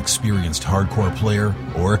if you're an experienced hardcore player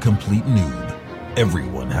or a complete noob.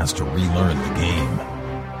 Everyone has to relearn the game.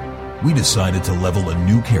 We decided to level a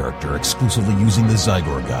new character exclusively using the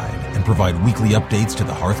Zygor Guide and provide weekly updates to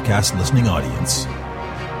the Hearthcast listening audience.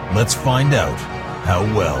 Let's find out how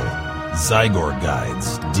well Zygor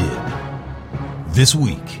Guides did. This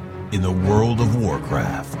week in the World of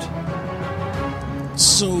Warcraft.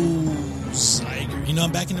 So, Zyger.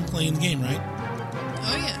 I'm back into playing the game, right?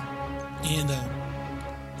 Oh, yeah. And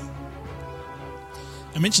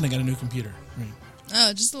I mentioned I got a new computer, right?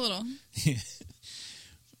 Oh, just a little.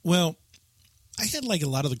 Well, I had like a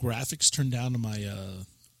lot of the graphics turned down to my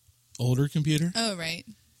older computer. Oh, right.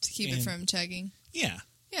 To keep it And- from chugging. Yeah.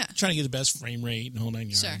 Yeah. Trying to get the best frame rate and whole 9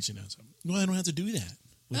 yards, Sure. So, well, I don't have to do that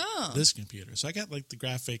with Oh. this computer. So I got like the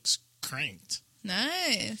graphics cranked.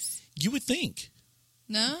 Nice. You would think.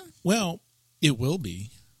 No? Well, it will be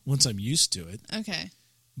once I'm used to it. Okay.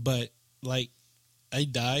 But like, I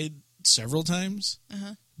died several times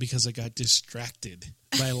Uh-huh. because I got distracted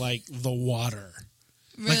by like the water.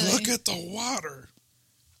 Really? Like, look at the water.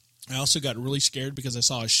 I also got really scared because I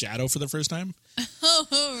saw a shadow for the first time.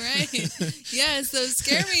 Oh, right. Yes, those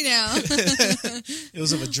scare me now. It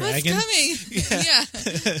was of a dragon. What's coming?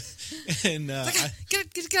 Yeah. And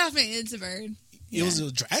Get off me. It's a bird. it was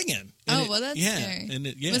a dragon. Oh, And well, that's yeah, scary. And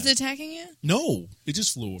Was it attacking you? No, it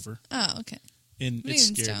just flew over. Oh, okay. And But it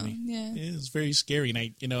even scared still, me. yeah. It was very scary.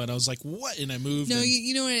 And I was like, what? And I moved. No, and,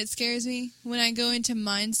 you know what it scares me? When I go in to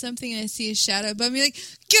mine something and I see a shadow above me, like,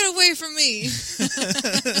 get away from me. It's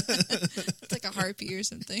like a harpy or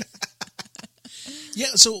something. yeah,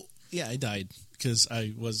 so, yeah, I died because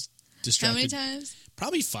I was How distracted. many times?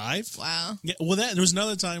 Probably 5. Wow. Yeah, well, there was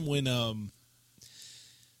another time when,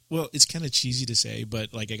 well, it's kind of cheesy to say,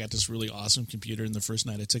 but like I got this really awesome computer, and the first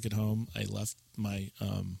night I took it home, I left my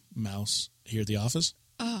mouse here at the office.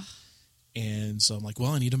 Oh, And so I'm like,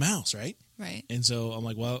 well, I need a mouse, right? right. And so I'm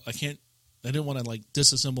like, well, I didn't want to like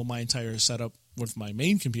disassemble my entire setup with my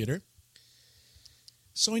main computer.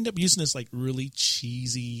 So I ended up using this like really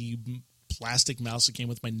cheesy plastic mouse that came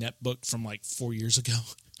with my netbook from like 4 years ago.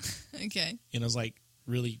 Okay. And it was like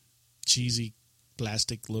really cheesy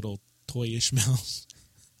plastic little toyish mouse.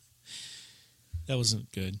 That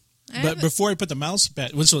wasn't good. But before I put the mouse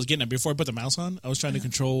back, which I was getting at, before I put the mouse on, I was trying to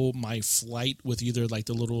control my flight with either like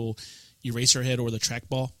the little eraser head or the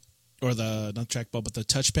trackball, or the not trackball, but the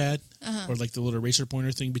touchpad, or like the little eraser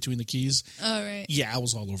pointer thing between the keys. Oh, right. Yeah, I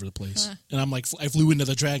was all over the place, and I'm like, I flew into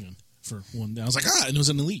the dragon for one. I was like, and it was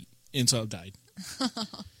an elite, and so I died.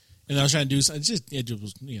 And I was trying to do, it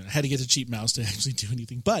was, I had to get a cheap mouse to actually do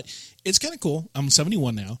anything. But it's kind of cool. I'm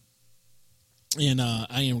 71 now. And I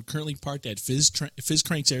am currently parked at Fizz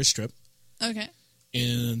Crank's Airstrip Okay.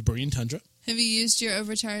 in Burien Tundra. Have you used your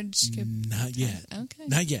overcharge? Not yet. Okay.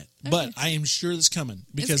 Not yet. But I am sure it's coming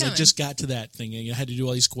because coming. I just got to that thing. And I had to do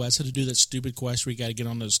all these quests. I had to do that stupid quest where you got to get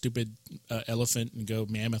on the stupid elephant and go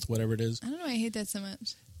mammoth, whatever it is. I don't know why I hate that so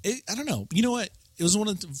much. I don't know. You know what? It was one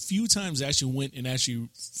of the few times I actually went and actually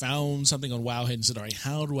found something on Wowhead and said, all right,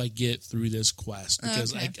 how do I get through this quest?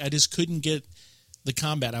 Because Okay. I just couldn't get the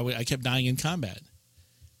combat. I kept dying in combat.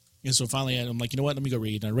 And so finally I'm like, you know what? Let me go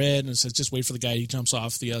read. And I read, and it says, just wait for the guy. He jumps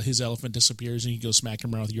off, his elephant disappears, and you go smack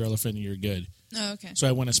him around with your elephant, and you're good. Oh, okay. So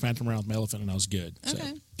I went and smacked him around with my elephant, and I was good. Okay.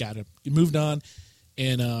 So got it. Moved on.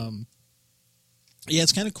 And, yeah,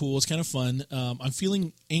 it's kind of cool. It's kind of fun. I'm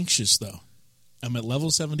feeling anxious, though. I'm at level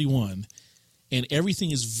 71, and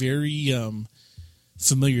everything is very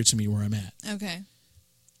familiar to me where I'm at. Okay.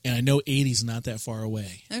 And I know 80 is not that far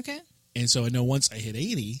away. Okay. And so I know once I hit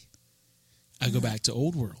 80, I go back to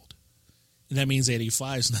Old World. And that means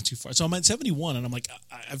 85 is not too far. So I'm at 71, and I'm like,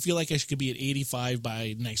 I feel like I could be at 85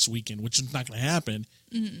 by next weekend, which is not going to happen.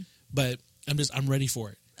 Mm-hmm. But I'm ready for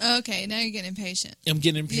it. Okay, now you're getting impatient. I'm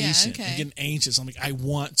getting impatient. Yeah, okay. I'm getting anxious. I'm like, I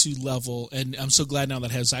want to level, and I'm so glad now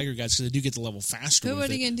that I have Zyger Guides because I do get to level faster. But with what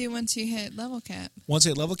are it. you going to do once you hit level cap? Once I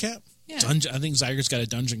hit level cap? Yeah. Dungeon, I think Zyger's got a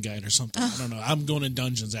dungeon guide or something. I don't know. I'm going in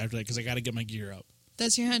dungeons after that because I got to get my gear up.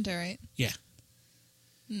 That's your hunter, right? Yeah.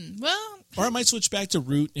 Well, Or I might switch back to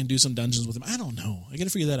Root and do some dungeons with him. I don't know. I got to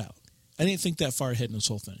figure that out. I didn't think that far ahead in this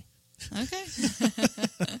whole thing. okay.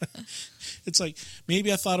 It's like,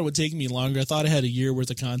 maybe I thought it would take me longer. I thought I had a year worth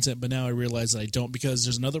of content, but now I realize that I don't because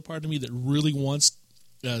there's another part of me that really wants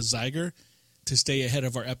Zyger to stay ahead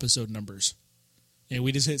of our episode numbers. And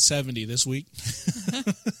we just hit 70 this week.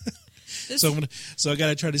 So I got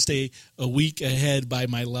to try to stay a week ahead by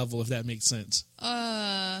my level, if that makes sense.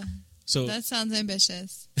 So That sounds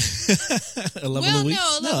ambitious. a level a week? No,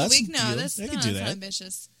 a level a that's week. No, deal. that's I no, can do that's that. not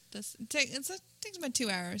ambitious. It takes about 2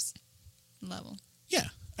 hours. Level. Yeah,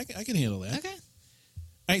 I can handle that. Okay.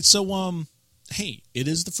 All right, so hey, it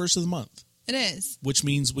is the first of the month, It is. which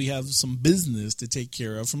means we have some business to take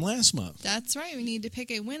care of from last month. That's right. We need to pick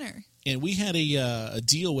a winner. And we had a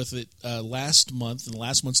deal with it last month, and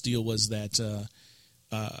last month's deal was that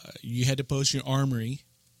you had to post your Armory,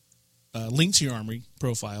 link to your Armory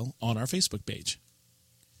profile on our Facebook page.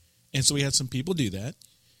 And so we had some people do that.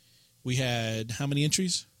 We had how many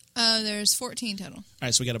entries? There's 14 total. All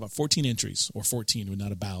right, so we got about 14 entries, or 14, but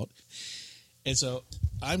not about. And so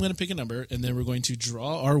I'm going to pick a number, and then we're going to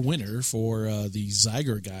draw our winner for the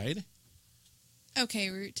Zyger Guide. Okay,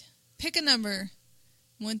 Root. Pick a number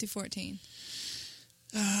 1 through 14.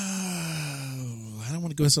 I don't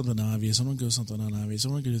want to go with something obvious. I don't want to go with something unobvious. I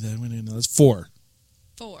want to go do that. I'm going to go, that's 4.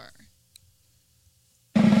 4.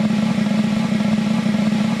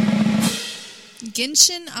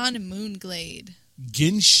 Genshin on Moonglade.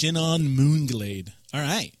 Genshin on Moonglade. All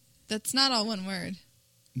right. That's not all one word.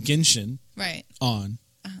 Genshin Right. on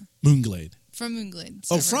Moonglade. From Moonglade.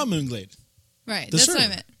 Oh, server. from Moonglade. Right. the That's what I server.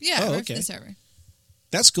 meant. Yeah, Oh, we're okay. for the server.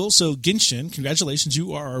 That's cool. So, Genshin, congratulations.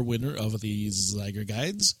 You are our winner of the Zyger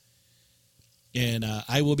Guides. And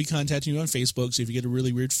I will be contacting you on Facebook. So, if you get a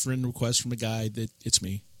really weird friend request from a guide, it's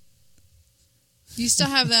me. You still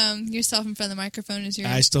have yourself in front of the microphone as your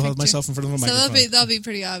I still have picture? myself in front of a So microphone. that'll be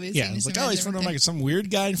pretty obvious. Yeah, You can it's just like, oh, he's in imagine front of a right microphone. Some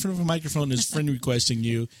weird guy in front of a microphone is friend requesting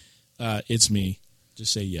you. It's me.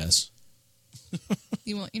 Just say yes. there.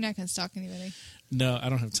 You're not going to stalk anybody. No, I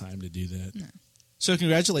don't have time to do that. No. So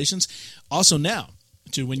congratulations. Also now,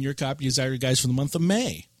 to win your copy of Zyger Guides for the month of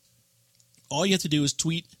May, all you have to do is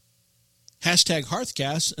tweet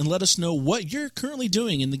 #HearthCast and let us know what you're currently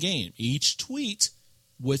doing in the game. Each tweet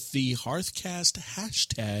with the HearthCast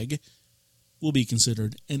hashtag will be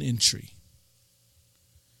considered an entry.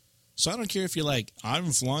 So I don't care if you're like,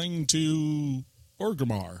 I'm flying to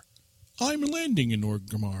Orgrimmar. I'm landing in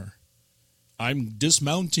Orgrimmar. I'm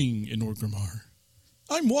dismounting in Orgrimmar.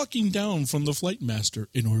 I'm walking down from the Flight Master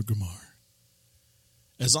in Orgrimmar.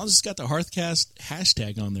 As long as it's got the HearthCast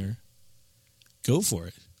hashtag on there, go for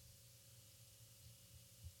it.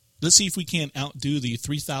 Let's see if we can't outdo the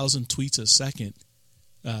 3,000 tweets a second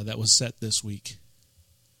that was set this week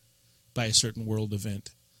by a certain world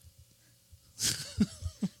event.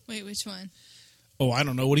 Wait, which one? Oh, I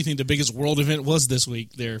don't know. What do you think the biggest world event was this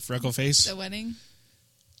week there, Freckleface? The wedding?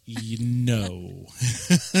 No.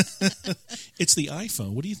 It's the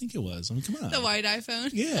iPhone. What do you think it was? I mean, come on. The white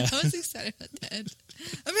iPhone? Yeah. I was excited about that.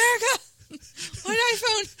 America! White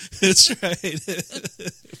iPhone! That's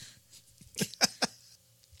right.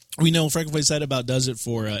 We know Freckleface said about does it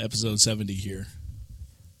for episode 70 here.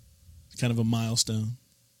 Kind of a milestone.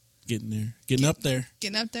 Getting there. Getting up there.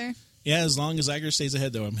 Getting up there? Yeah, as long as Iger stays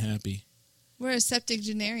ahead, though, I'm happy. We're a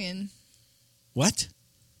septuagenarian. What?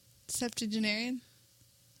 Septuagenarian?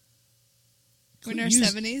 We're in Quit our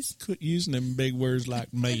use- 70s? Quit using them big words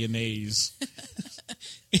like mayonnaise.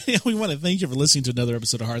 We want to thank you for listening to another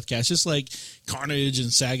episode of Hearthcast, just like Carnage and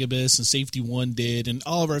Sagabus and Safety One did, and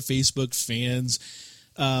all of our Facebook fans.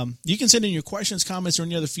 You can send in your questions, comments, or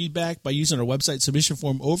any other feedback by using our website submission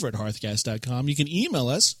form over at hearthcast.com. You can email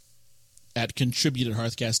us at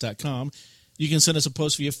contribute@hearthcast.com. You can send us a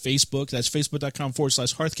post via Facebook. That's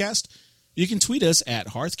facebook.com/Hearthcast. You can tweet us at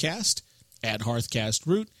Hearthcast, at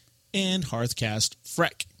HearthcastRoot, and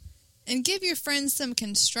HearthcastFreck. And give your friends some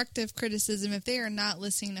constructive criticism if they are not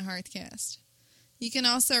listening to Hearthcast. You can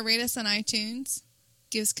also rate us on iTunes.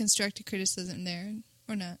 Give us constructive criticism there,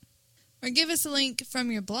 or not. Or give us a link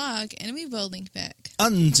from your blog, and we will link back.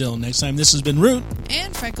 Until next time, this has been Root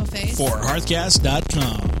And Freckleface. for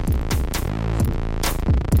Hearthcast.com.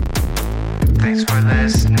 Thanks for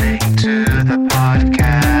listening to the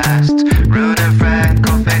podcast. Rude and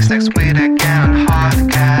Freckle Face next week again on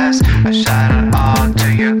Hearthcast. A shout out all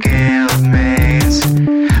to your guild mates.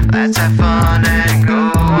 Let's have fun and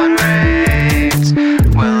go on raids.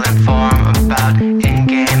 We'll inform about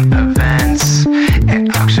in-game events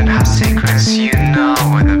and auction house secrets. You know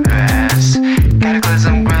we're the best.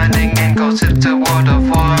 Cataclysm grinding and gold to World of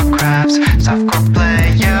Warcraft's softcore players.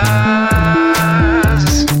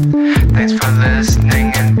 Thanks for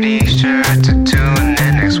listening and be sure to tune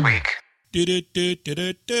in next week.